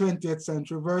like a 20th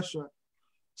century version.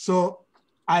 So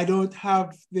I don't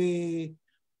have the,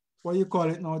 what you call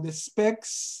it now, the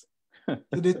specs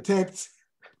to detect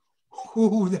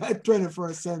who that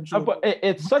 21st century but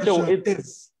it's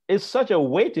such a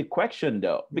weighty question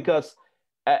though, because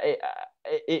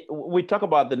we talk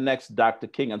about the next Dr.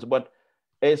 King, but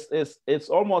it's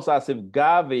almost as if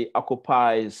Garvey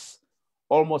occupies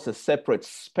almost a separate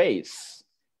space,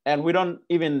 and we don't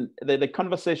even, the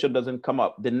conversation doesn't come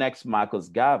up, the next Marcus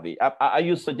Garvey. Are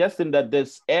you suggesting that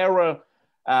this era,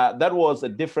 that was a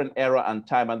different era and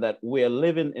time, and that we're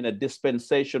living in a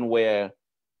dispensation where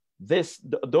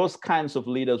those kinds of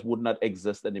leaders would not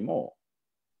exist anymore?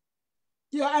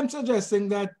 Yeah, I'm suggesting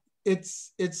that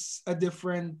it's a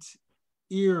different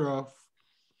era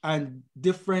and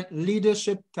different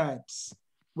leadership types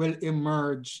will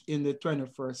emerge in the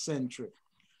 21st century.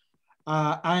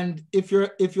 And if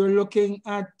you're looking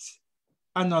at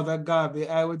another Garvey,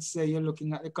 I would say you're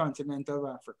looking at the continent of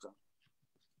Africa.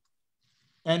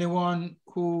 Anyone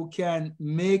who can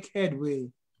make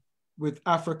headway with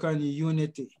African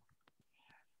unity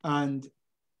and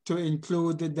to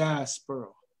include the diaspora.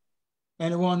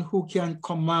 Anyone who can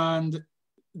command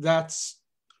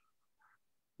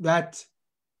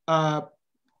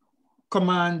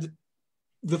command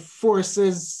the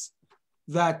forces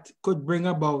that could bring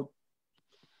about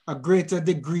a greater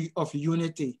degree of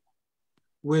unity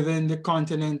within the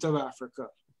continent of Africa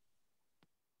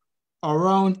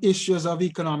around issues of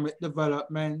economic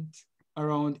development,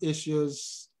 around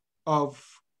issues of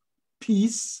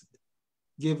peace,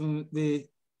 given the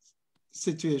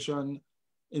situation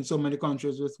in so many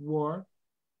countries with war,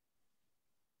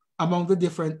 among the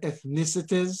different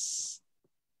ethnicities,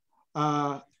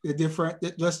 the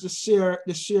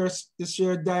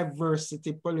sheer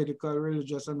diversity, political,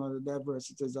 religious, and other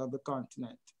diversities of the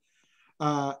continent.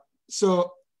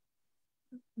 So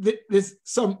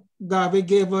Garvey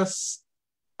gave us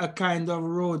a kind of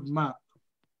roadmap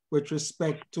with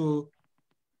respect to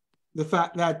the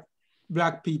fact that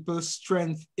Black people's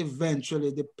strength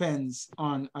eventually depends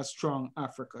on a strong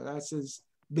Africa. That's his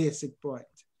basic point.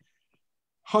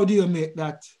 How do you make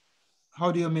that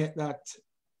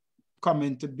come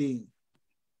into being?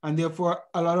 And therefore,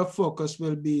 a lot of focus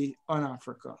will be on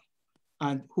Africa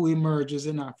and who emerges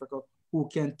in Africa, who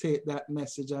can take that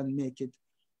message and make it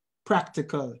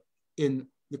practical in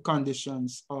the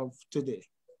conditions of today.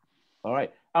 All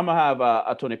right, I'm gonna have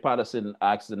Attorney Patterson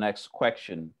ask the next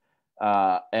question,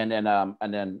 and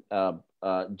then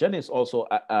Janice also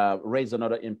raised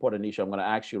another important issue. I'm gonna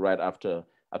ask you right after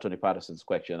Attorney Patterson's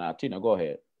question. Tina, go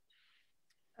ahead.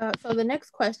 So the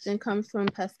next question comes from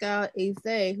Pascal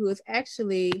Eze, who is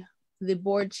actually the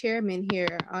board chairman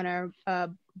here on our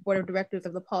board of directors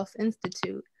of the PuLSE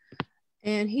Institute.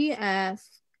 And he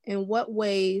asks, in what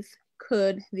ways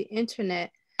could the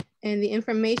internet and the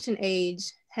information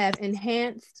age have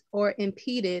enhanced or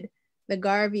impeded the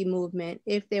Garvey movement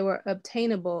if they were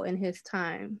obtainable in his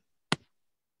time?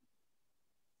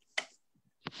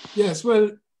 Yes,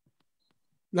 well,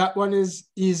 that one is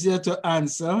easier to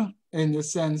answer in the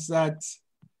sense that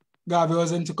Garvey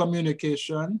was into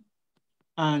communication,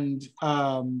 and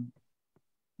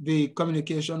the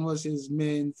communication was his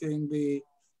main thing, the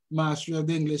mastery of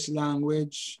the English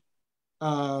language,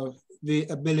 the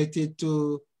ability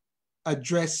to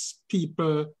address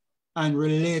people and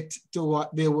relate to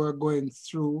what they were going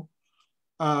through.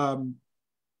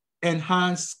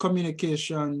 Enhanced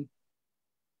communication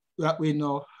that we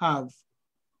now have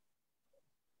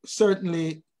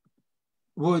certainly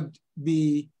would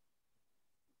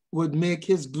make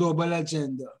his global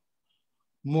agenda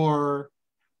more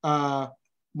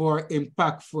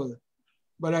impactful.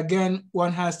 But again,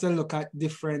 one has to look at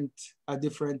a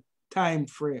different time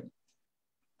frame,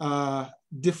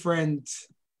 different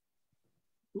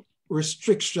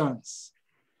restrictions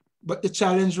But the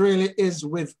challenge really is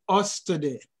with us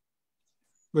today,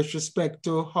 with respect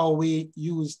to how we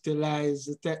utilize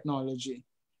the technology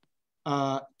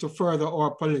to further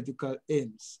our political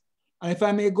aims. And if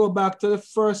I may go back to the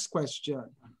first question,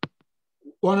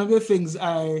 one of the things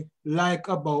I like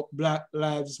about Black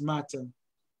Lives Matter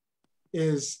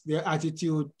is their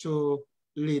attitude to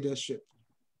leadership.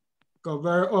 Because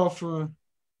very often,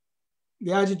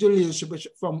 the attitude to leadership, which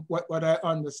from what I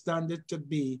understand it to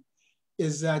be,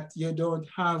 is that you don't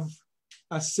have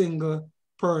a single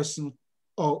person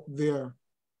out there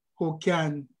who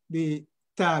can be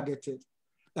targeted.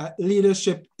 That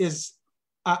leadership is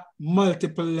at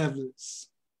multiple levels,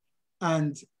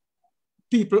 and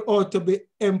people ought to be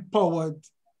empowered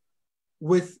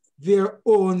with their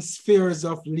own spheres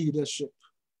of leadership,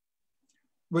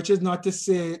 which is not to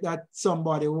say that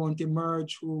somebody won't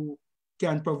emerge who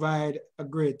can provide a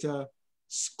greater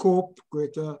scope,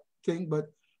 greater thing, but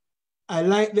I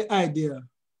like the idea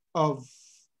of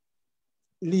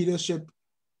leadership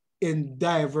in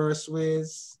diverse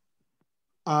ways,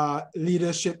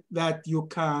 leadership that you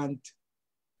can't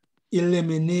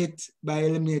eliminate by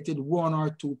eliminating one or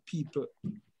two people.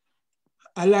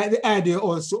 I like the idea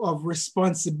also of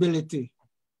responsibility,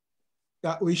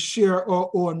 that we share our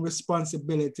own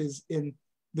responsibilities in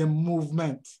the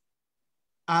movement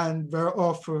and very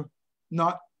often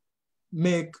not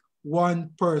make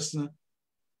one person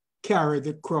carry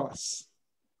the cross.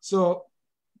 So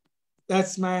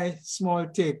that's my small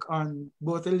take on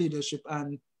both the leadership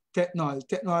and technology.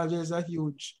 Technology is a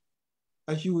huge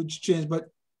change, but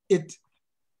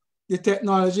the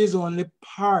technology is only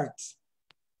part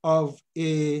of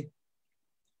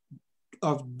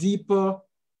deeper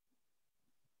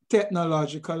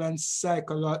technological and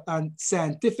psychological and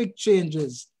scientific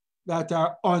changes that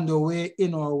are underway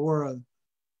in our world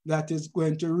that is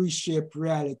going to reshape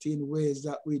reality in ways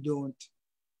that we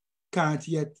can't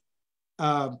yet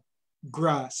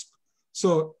grasp.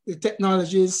 So the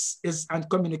technology and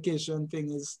communication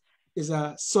thing is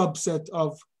a subset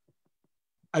of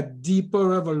a deeper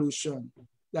revolution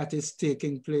that is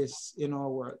taking place in our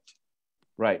world.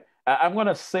 Right. I'm going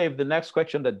to save the next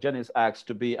question that Janice asked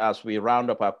to be as we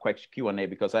round up our Q&A,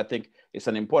 because I think it's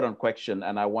an important question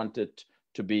and I want it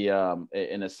to be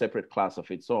in a separate class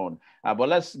of its own. But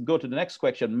let's go to the next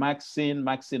question. Maxine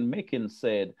Mackin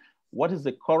said, what is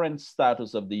the current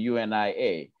status of the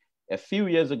UNIA? A few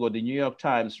years ago, the New York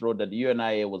Times wrote that the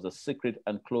UNIA was a secret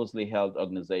and closely held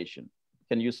organization.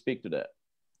 Can you speak to that?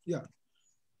 Yeah,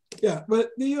 well,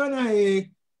 the UNIA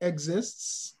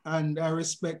exists, and I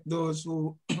respect those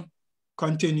who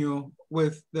continue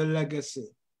with the legacy.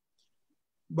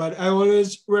 But I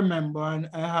always remember, and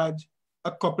I had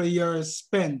a couple of years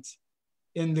spent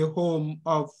in the home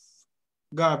of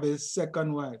Garvey's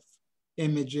second wife,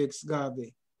 Amy Jakes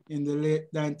Garvey, in the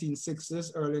late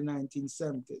 1960s, early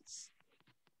 1970s.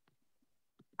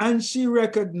 And she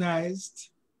recognized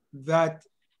that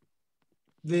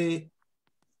the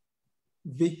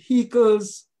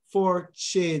vehicles for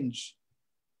change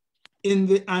in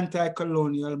the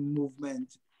anti-colonial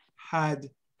movement had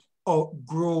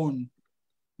outgrown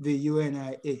the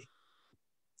UNIA.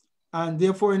 And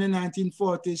therefore, in the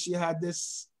 1940s, she had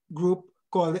this group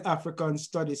called the African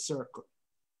Studies Circle.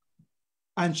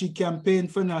 And she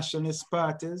campaigned for nationalist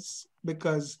parties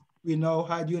because we now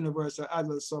had universal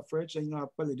adult suffrage and you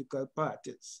have political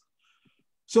parties.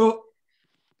 So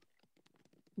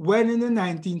when in the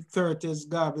 1930s,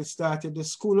 Garvey started the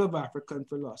School of African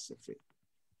Philosophy,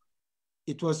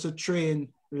 it was to train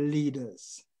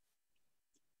leaders.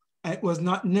 And it was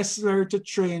not necessary to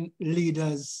train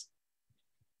leaders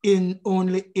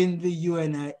only in the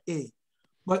UNIA,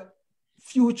 but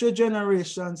future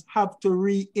generations have to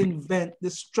reinvent the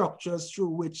structures through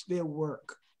which they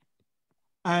work.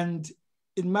 And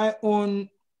in my own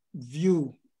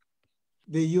view,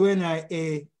 the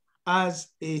UNIA as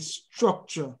a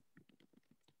structure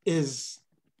has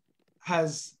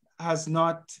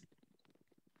not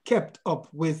kept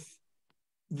up with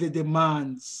the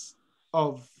demands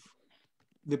of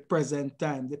the present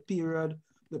time,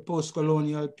 the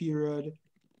post-colonial period.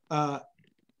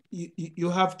 You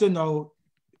have to now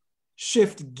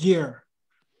shift gear.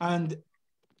 And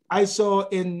I saw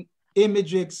in Amy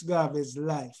Jakes Garvey's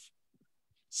life,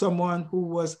 someone who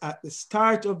was at the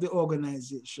start of the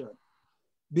organization,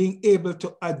 being able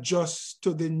to adjust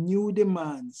to the new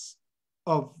demands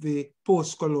of the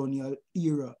post-colonial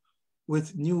era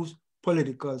with new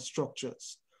political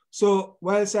structures. So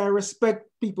whilst I respect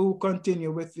people who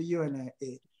continue with the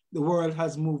UNIA, the world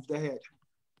has moved ahead.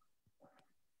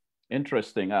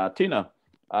 Interesting. Tina,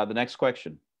 the next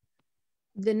question.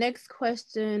 The next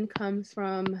question comes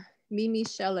from Mimi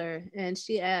Scheller, and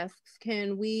she asks,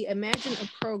 can we imagine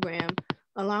a program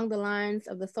along the lines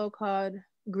of the so-called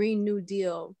Green New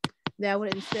Deal that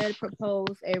would instead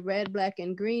propose a red, black,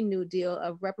 and green New Deal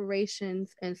of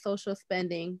reparations and social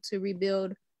spending to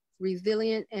rebuild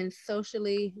resilient and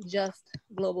socially just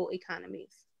global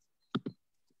economies?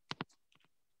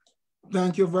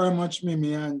 Thank you very much,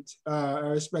 Mimi, and I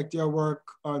respect your work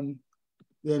on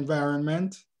the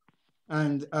environment.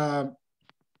 And I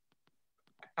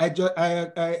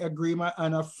agree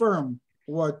and affirm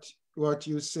what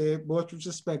you say, both with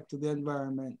respect to the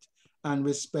environment and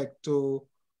respect to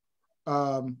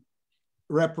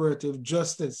reparative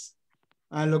justice.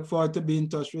 I look forward to being in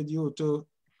touch with you to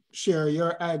share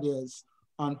your ideas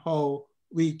on how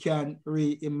we can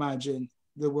reimagine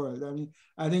the world. I mean,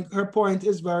 I think her point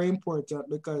is very important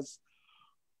because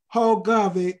how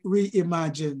Garvey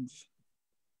reimagined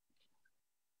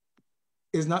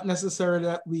is not necessarily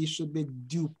that we should be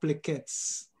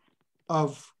duplicates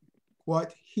of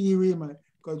what he reimagined,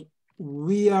 because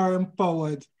we are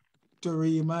empowered to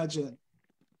reimagine,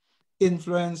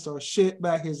 influenced or shaped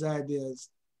by his ideas,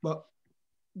 but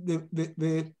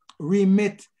the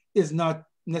remit is not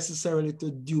necessarily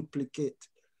to duplicate.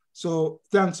 So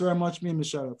thanks very much,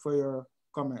 Michelle, for your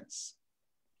comments.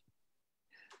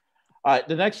 All right,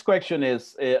 the next question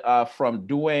is from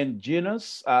Dwayne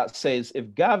Genus, says,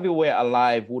 if Garvey were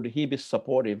alive, would he be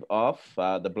supportive of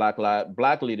the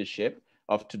Black leadership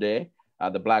of today,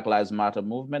 the Black Lives Matter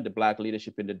movement, the Black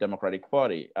leadership in the Democratic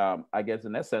Party? I guess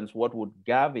in essence, what would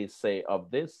Garvey say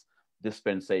of this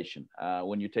dispensation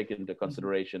when you take into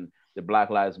consideration the Black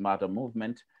Lives Matter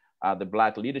movement, the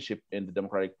Black leadership in the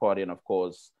Democratic Party, and of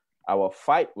course, our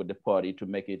fight with the party to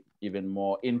make it even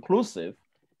more inclusive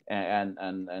and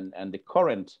the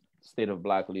current state of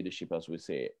Black leadership, as we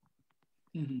say it?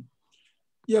 Mm-hmm.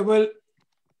 Yeah, well,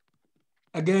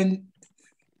 again,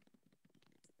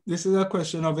 this is a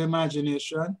question of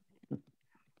imagination,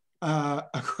 a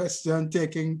question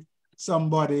taking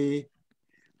somebody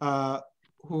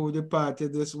who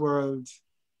departed this world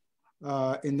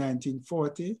in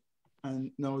 1940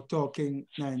 and now talking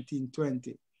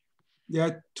 1920. There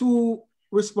are two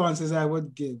responses I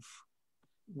would give.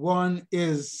 One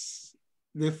is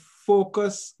the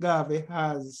focus Garvey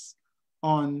has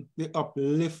on the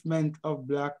upliftment of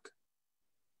Black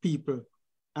people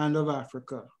and of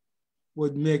Africa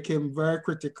would make him very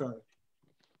critical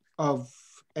of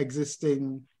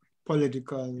existing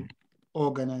political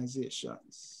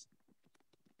organizations.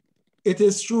 It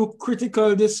is through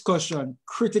critical discussion,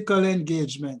 critical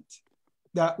engagement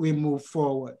that we move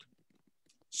forward.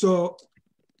 So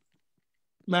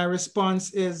my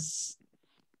response is,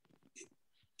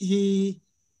 if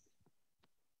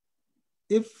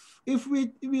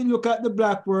we look at the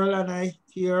Black world, and I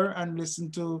hear and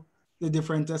listen to the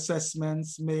different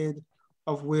assessments made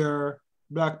of where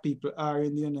Black people are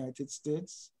in the United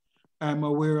States, I'm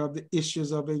aware of the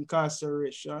issues of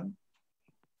incarceration.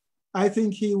 I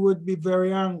think he would be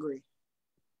very angry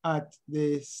at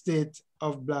the state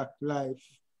of Black life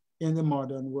in the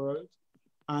modern world.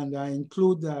 And I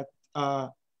include that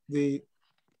the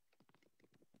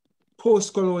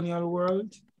post-colonial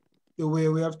world, the way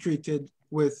we have treated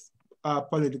with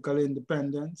political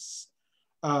independence,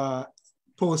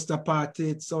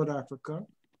 post-apartheid South Africa.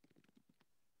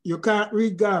 You can't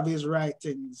read Garvey's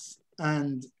writings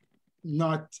and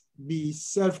not be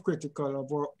self-critical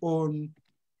of our own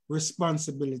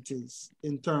responsibilities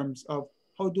in terms of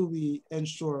how do we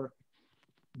ensure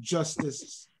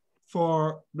justice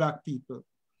for Black people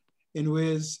in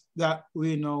ways that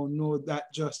we now know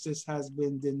that justice has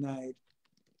been denied.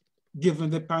 Given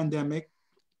the pandemic,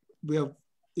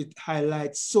 it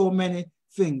highlights so many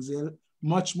things,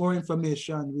 much more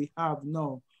information we have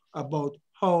now about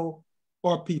how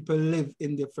our people live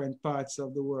in different parts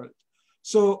of the world.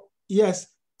 So yes,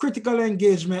 critical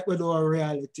engagement with our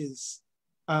realities,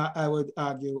 I would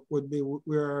argue, would be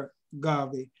where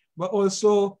Garvey, but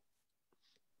also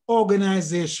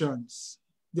organizations,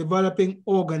 developing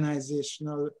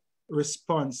organizational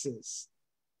responses,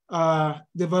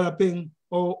 developing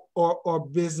our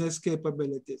business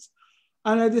capabilities,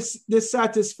 and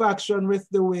dissatisfaction with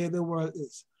the way the world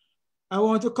is. I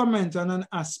want to comment on an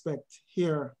aspect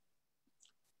here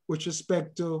with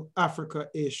respect to Africa,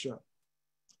 Asia.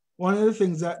 One of the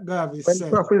things that Garvey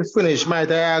said— When Prof is finished,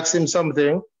 might I ask him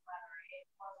something?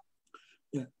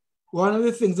 Yeah. One of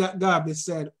the things that Garvey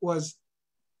said was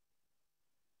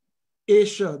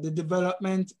Asia, the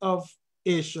development of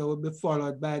Asia will be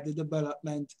followed by the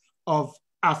development of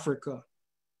Africa.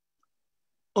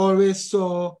 Always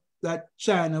saw that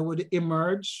China would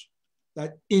emerge,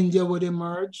 that India would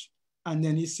emerge, and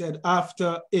then he said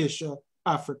after Asia,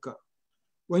 Africa.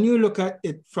 When you look at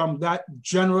it from that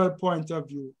general point of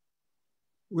view,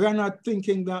 we are not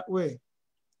thinking that way.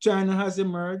 China has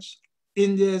emerged,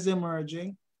 India is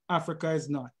emerging, Africa is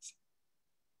not.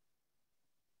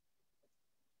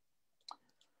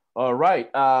 All right,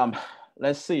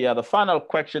 let's see. The final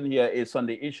question here is on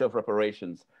the issue of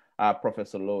reparations,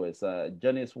 Professor Lewis.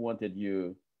 Janice wanted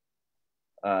you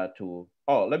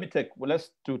let's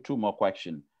do two more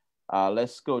questions.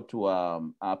 Let's go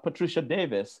to Patricia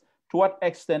Davis. To what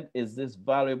extent is this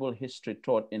valuable history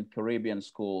taught in Caribbean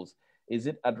schools? Is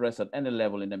it addressed at any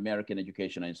level in the American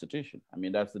educational institution? I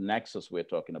mean, that's the nexus we're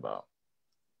talking about.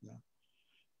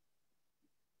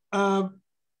 Yeah.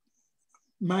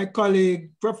 My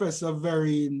colleague, Professor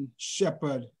Vereen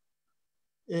Shepherd,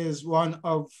 is one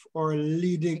of our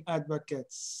leading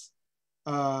advocates,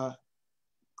 critiquing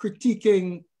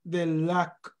the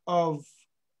lack of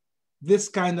this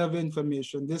kind of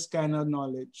information, this kind of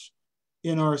knowledge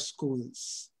in our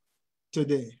schools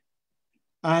today.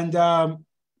 And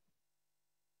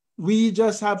we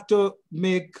just have to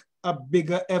make a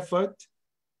bigger effort.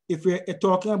 If we're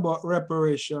talking about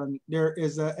reparation, there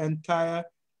is an entire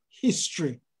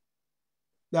history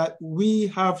that we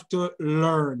have to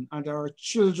learn and our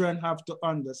children have to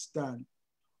understand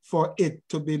for it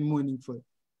to be meaningful.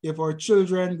 If our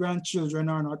children, grandchildren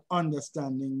are not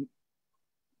understanding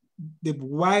the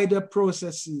wider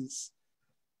processes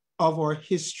of our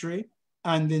history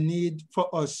and the need for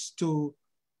us to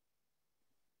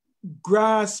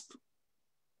grasp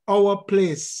our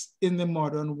place in the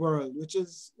modern world, which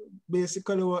is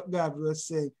basically what Garvey was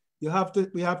saying. We have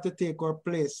to take our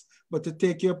place, but to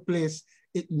take your place,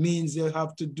 it means you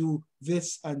have to do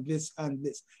this and this and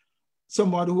this.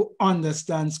 Somebody who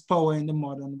understands power in the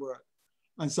modern world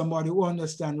and somebody who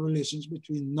understands relations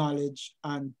between knowledge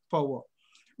and power.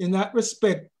 In that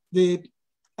respect,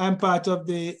 I'm part of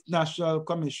the National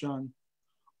Commission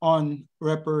on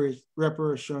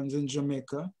Reparations in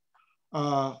Jamaica,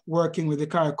 working with the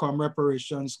CARICOM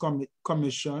Reparations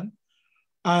Commission,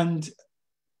 and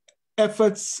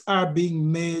efforts are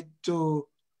being made to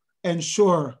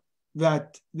ensure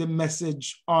that the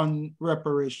message on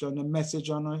reparation, the message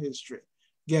on our history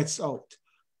gets out.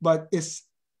 But it's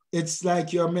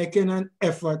like you're making an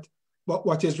effort, but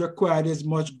what is required is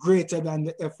much greater than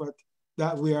the effort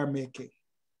that we are making.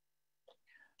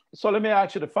 So let me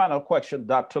ask you the final question,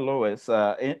 Dr. Lewis.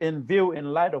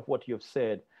 In light of what you've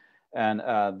said and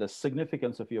the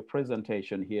significance of your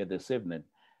presentation here this evening,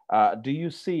 do you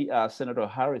see Senator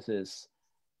Harris's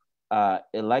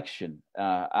election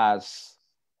as,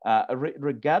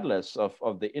 regardless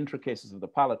of the intricacies of the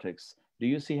politics, do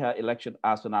you see her election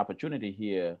as an opportunity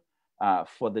here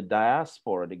for the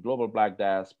diaspora, the global Black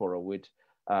diaspora, with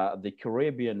the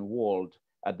Caribbean world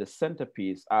at the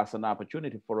centerpiece, as an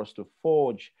opportunity for us to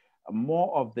forge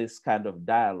more of this kind of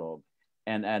dialogue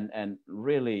and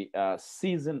really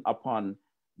season upon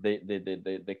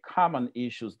the common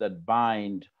issues that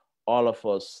bind all of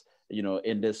us, you know,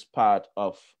 in this part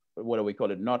of, what do we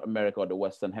call it, North America or the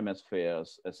Western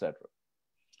hemispheres, etc.?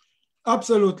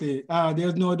 Absolutely.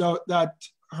 There's no doubt that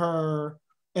her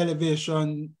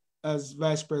elevation as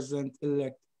Vice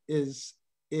President-elect is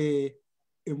an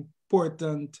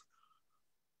important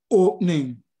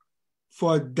opening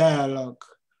for dialogue.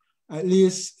 At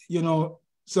least, you know,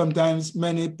 sometimes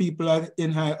many people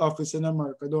in high office in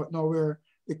America don't know where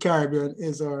the Caribbean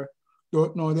is or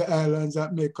don't know the islands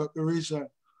that make up the region.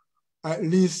 At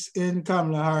least in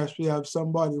Kamala Harris, we have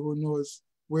somebody who knows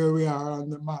where we are on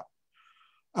the map.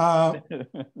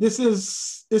 This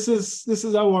is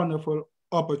a wonderful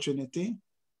opportunity.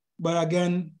 But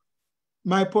again,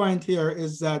 my point here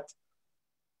is that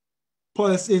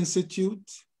PuLSE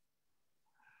Institute,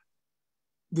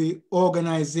 the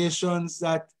organizations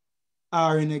that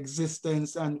are in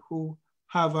existence and who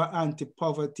have an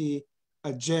anti-poverty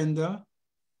agenda,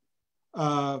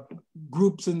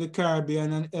 groups in the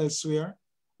Caribbean and elsewhere,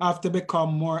 have to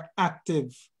become more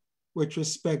active with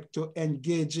respect to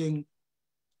engaging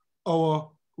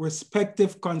our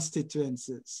respective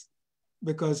constituencies,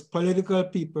 because political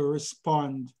people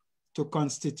respond to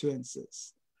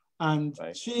constituencies. And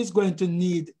right. She's going to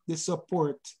need the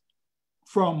support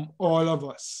from all of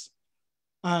us.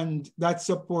 And that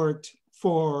support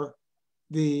for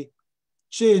the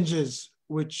changes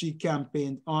which she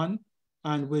campaigned on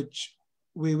and which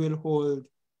we will hold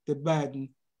the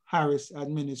Biden-Harris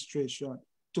administration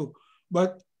to.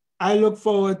 But I look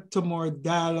forward to more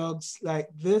dialogues like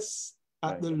this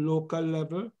at right. the local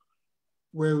level,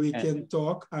 where we can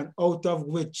talk, and out of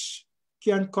which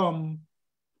can come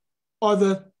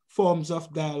other forms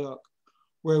of dialogue,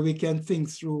 where we can think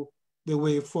through the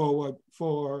way forward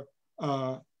for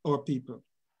our people.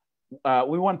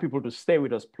 We want people to stay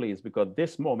with us, please, because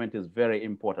this moment is very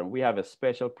important. We have a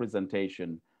special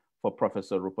presentation for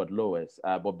Professor Rupert Lewis.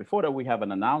 But before that, we have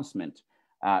an announcement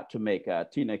to make.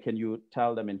 Tina, can you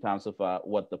tell them in terms of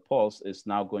what the PuLSE is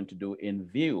now going to do in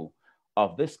view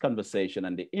of this conversation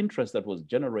and the interest that was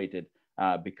generated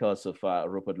because of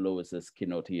Rupert Lewis's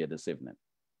keynote here this evening?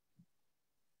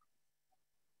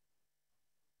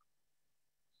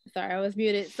 Sorry, I was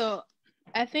muted. So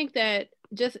I think that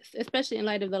just especially in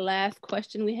light of the last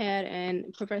question we had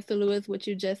and Professor Lewis, what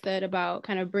you just said about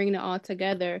kind of bringing it all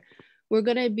together, we're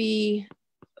going to be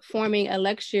forming a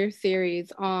lecture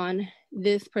series on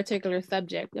this particular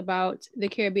subject about the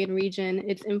Caribbean region,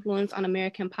 its influence on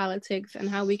American politics, and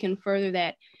how we can further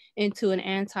that into an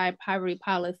anti-poverty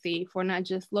policy for not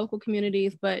just local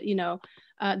communities, but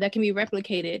that can be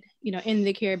replicated, in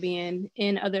the Caribbean,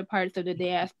 in other parts of the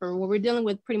diaspora, where we're dealing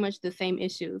with pretty much the same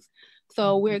issues.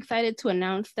 So we're excited to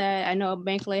announce that. I know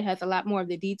Bankley has a lot more of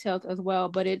the details as well,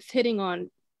 but it's hitting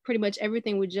on pretty much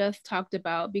everything we just talked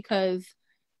about, because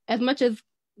as much as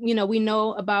we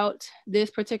know about this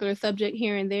particular subject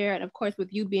here and there, and of course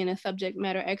with you being a subject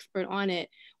matter expert on it,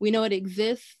 we know it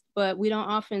exists, but we don't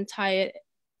often tie it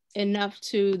enough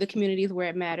to the communities where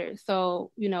it matters.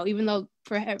 So, even though,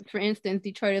 for instance,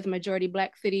 Detroit is a majority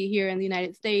Black city here in the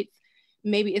United States,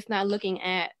 maybe it's not looking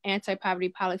at anti-poverty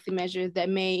policy measures that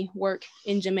may work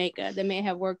in Jamaica, that may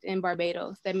have worked in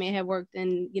Barbados, that may have worked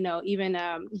in, even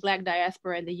Black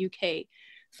diaspora in the UK.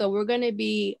 So we're going to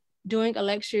be doing a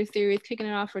lecture series, kicking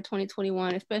it off for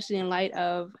 2021, especially in light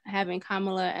of having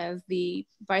Kamala as the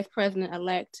vice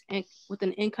president-elect and with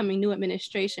an incoming new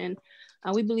administration.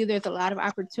 We believe there's a lot of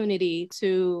opportunity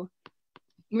to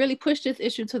really push this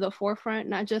issue to the forefront,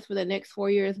 not just for the next 4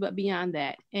 years, but beyond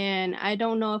that. And I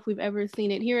don't know if we've ever seen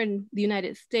it here in the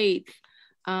United States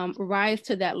rise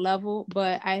to that level,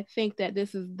 but I think that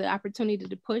this is the opportunity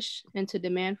to push and to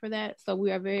demand for that. So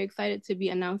we are very excited to be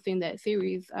announcing that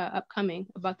series upcoming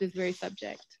about this very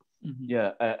subject. Mm-hmm.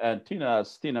 Yeah, and Tina,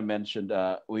 as Tina mentioned,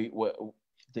 the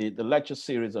lecture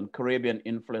series on Caribbean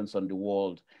influence on the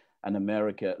world and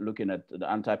America, looking at the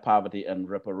anti-poverty and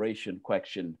reparation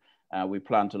question. We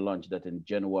plan to launch that in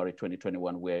January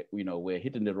 2021, where we're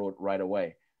hitting the road right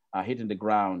away, hitting the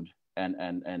ground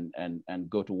and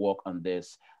go to work on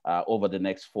this over the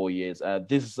next 4 years.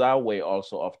 This is our way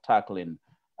also of tackling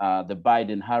the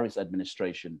Biden-Harris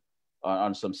administration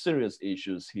on some serious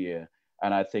issues here.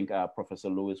 And I think Professor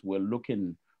Lewis, we're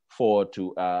looking forward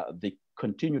to the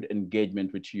continued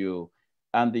engagement with you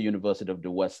and the University of the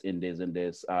West Indies in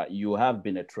this. You have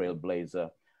been a trailblazer.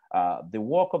 The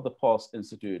work of the PuLSE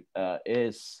Institute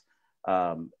is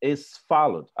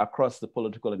followed across the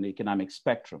political and economic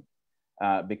spectrum.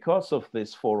 Because of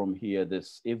this forum here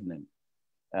this evening,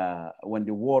 when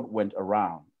the word went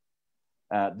around,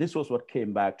 this was what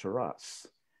came back to us.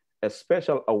 A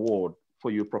special award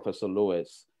for you, Professor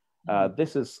Lewis.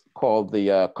 This is called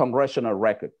the Congressional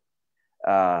Record.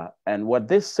 And what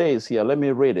this says here, let me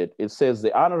read it. It says,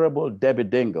 the Honorable Debbie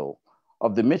Dingell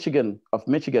of Michigan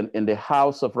in the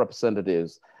House of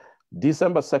Representatives,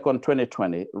 December 2nd,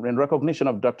 2020, in recognition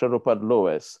of Dr. Rupert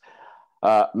Lewis.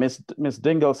 Ms.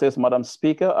 Dingell says, Madam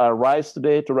Speaker, I rise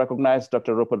today to recognize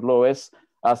Dr. Rupert Lewis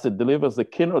as he delivers the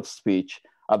keynote speech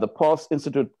at the PuLSE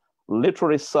Institute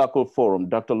Literary Circle Forum.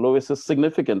 Dr. Lewis's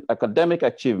significant academic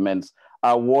achievements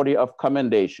are worthy of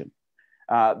commendation.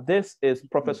 This is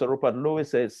Professor Rupert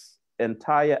Lewis's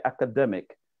entire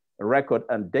academic record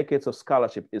and decades of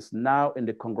scholarship is now in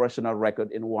the Congressional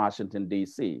Record in Washington,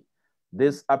 D.C.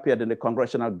 This appeared in the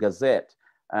Congressional Gazette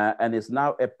and is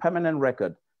now a permanent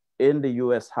record in the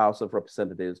U.S. House of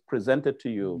Representatives, presented to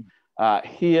you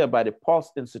here by the PuLSE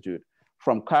Institute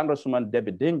from Congresswoman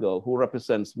Debbie Dingell, who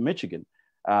represents Michigan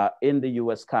in the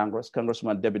U.S. Congress.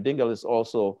 Congresswoman Debbie Dingell is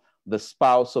also the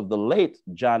spouse of the late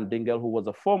John Dingell, who was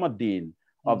a former dean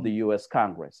of the U.S.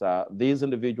 Congress. These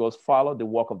individuals followed the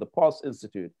work of the PuLSE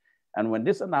Institute. And when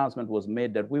this announcement was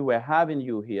made that we were having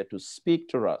you here to speak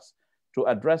to us, to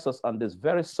address us on this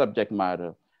very subject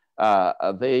matter,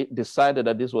 they decided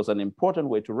that this was an important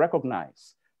way to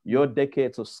recognize your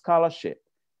decades of scholarship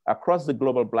across the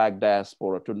global Black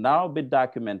diaspora to now be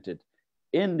documented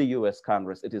in the US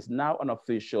Congress. It is now an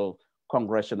official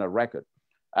congressional record.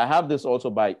 I have this also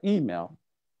by email,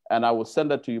 and I will send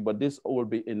that to you, but this will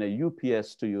be in a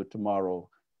UPS to you tomorrow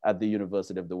at the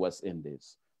University of the West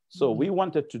Indies. So we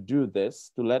wanted to do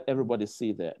this to let everybody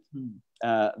see that.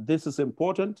 This is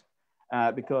important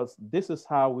because this is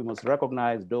how we must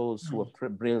recognize those who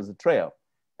have blazed the trail.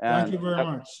 And thank you very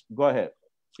much. Go ahead.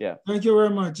 Yeah. Thank you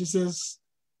very much. This is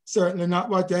certainly not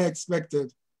what I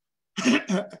expected.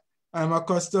 I'm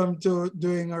accustomed to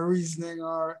doing a reasoning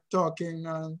or talking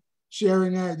and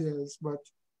sharing ideas, but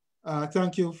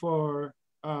thank you for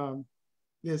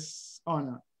this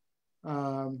honor.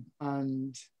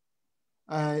 And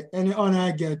any honor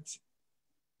I get,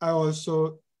 I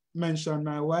also mention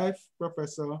my wife,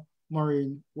 Professor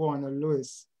Maureen Warner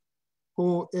Lewis,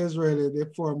 who is really the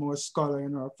foremost scholar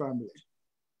in our family.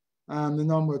 I'm the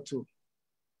number 2.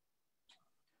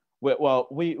 Well,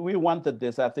 we wanted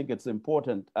this. I think it's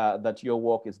important that your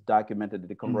work is documented in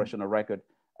the congressional record.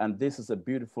 And this is a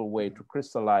beautiful way to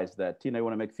crystallize that. Tina, you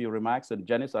want to make a few remarks? And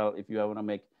Janice, if you want to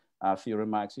make a few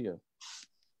remarks here.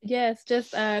 Yes,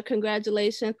 just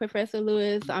congratulations, Professor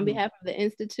Lewis. On behalf of the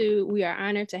Institute, we are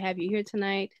honored to have you here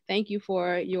tonight. Thank you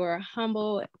for your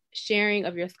humble sharing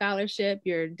of your scholarship,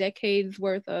 your decades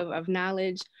worth of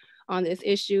knowledge on this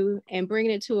issue, and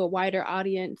bringing it to a wider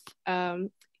audience.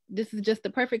 This is just the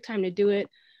perfect time to do it.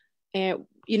 And,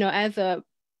 you know, as a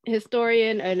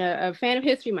historian and a fan of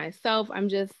history myself, I'm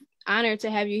just honored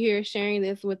to have you here sharing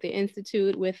this with the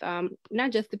Institute, with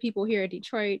not just the people here at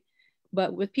Detroit,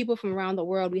 but with people from around the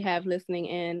world we have listening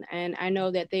in. And I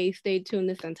know that they stayed tuned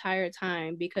this entire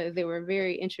time because they were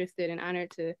very interested and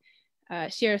honored to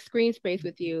share screen space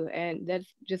with you. And that's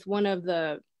just one of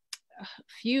the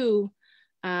few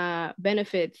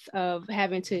benefits of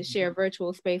having to share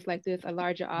virtual space like this, a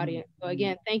larger audience. So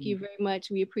again, thank you very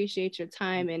much. We appreciate your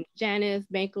time. And Janice,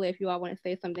 Bankole, if you all want to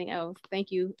say something else,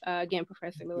 thank you again,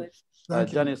 Professor Lewis.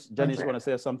 Janice, you want to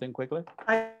say something quickly?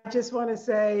 I just want to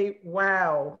say,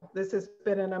 wow, this has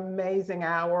been an amazing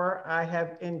hour. I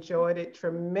have enjoyed it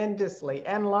tremendously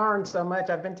and learned so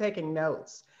much. I've been taking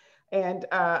notes. And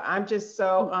I'm just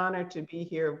so honored to be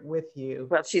here with you.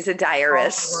 Well, she's a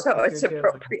diarist, so it's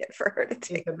appropriate for her to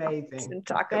take. It's amazing. And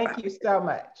talk Thank about you so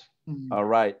much. All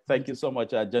right. Thank you so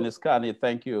much, Janice Carney.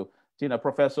 Thank you. Tina,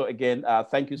 Professor, again,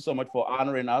 thank you so much for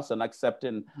honoring us and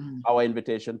accepting our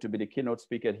invitation to be the keynote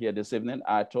speaker here this evening.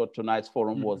 I thought tonight's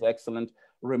forum was excellent,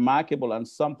 remarkable, and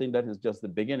something that is just the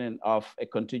beginning of a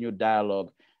continued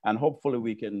dialogue. And hopefully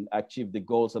we can achieve the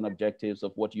goals and objectives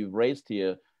of what you've raised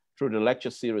here through the lecture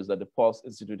series that the PuLSE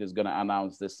Institute is going to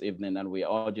announce this evening. And we're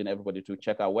urging everybody to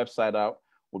check our website out.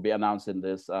 We'll be announcing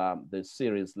this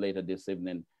series later this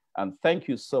evening. And thank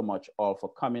you so much all for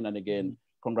coming. And again,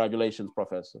 congratulations,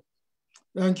 Professor.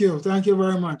 Thank you. Thank you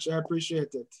very much. I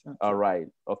appreciate it. All right.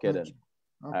 Okay, then. Okay.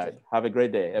 All right. Have a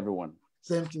great day, everyone.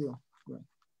 Same to you. Bye.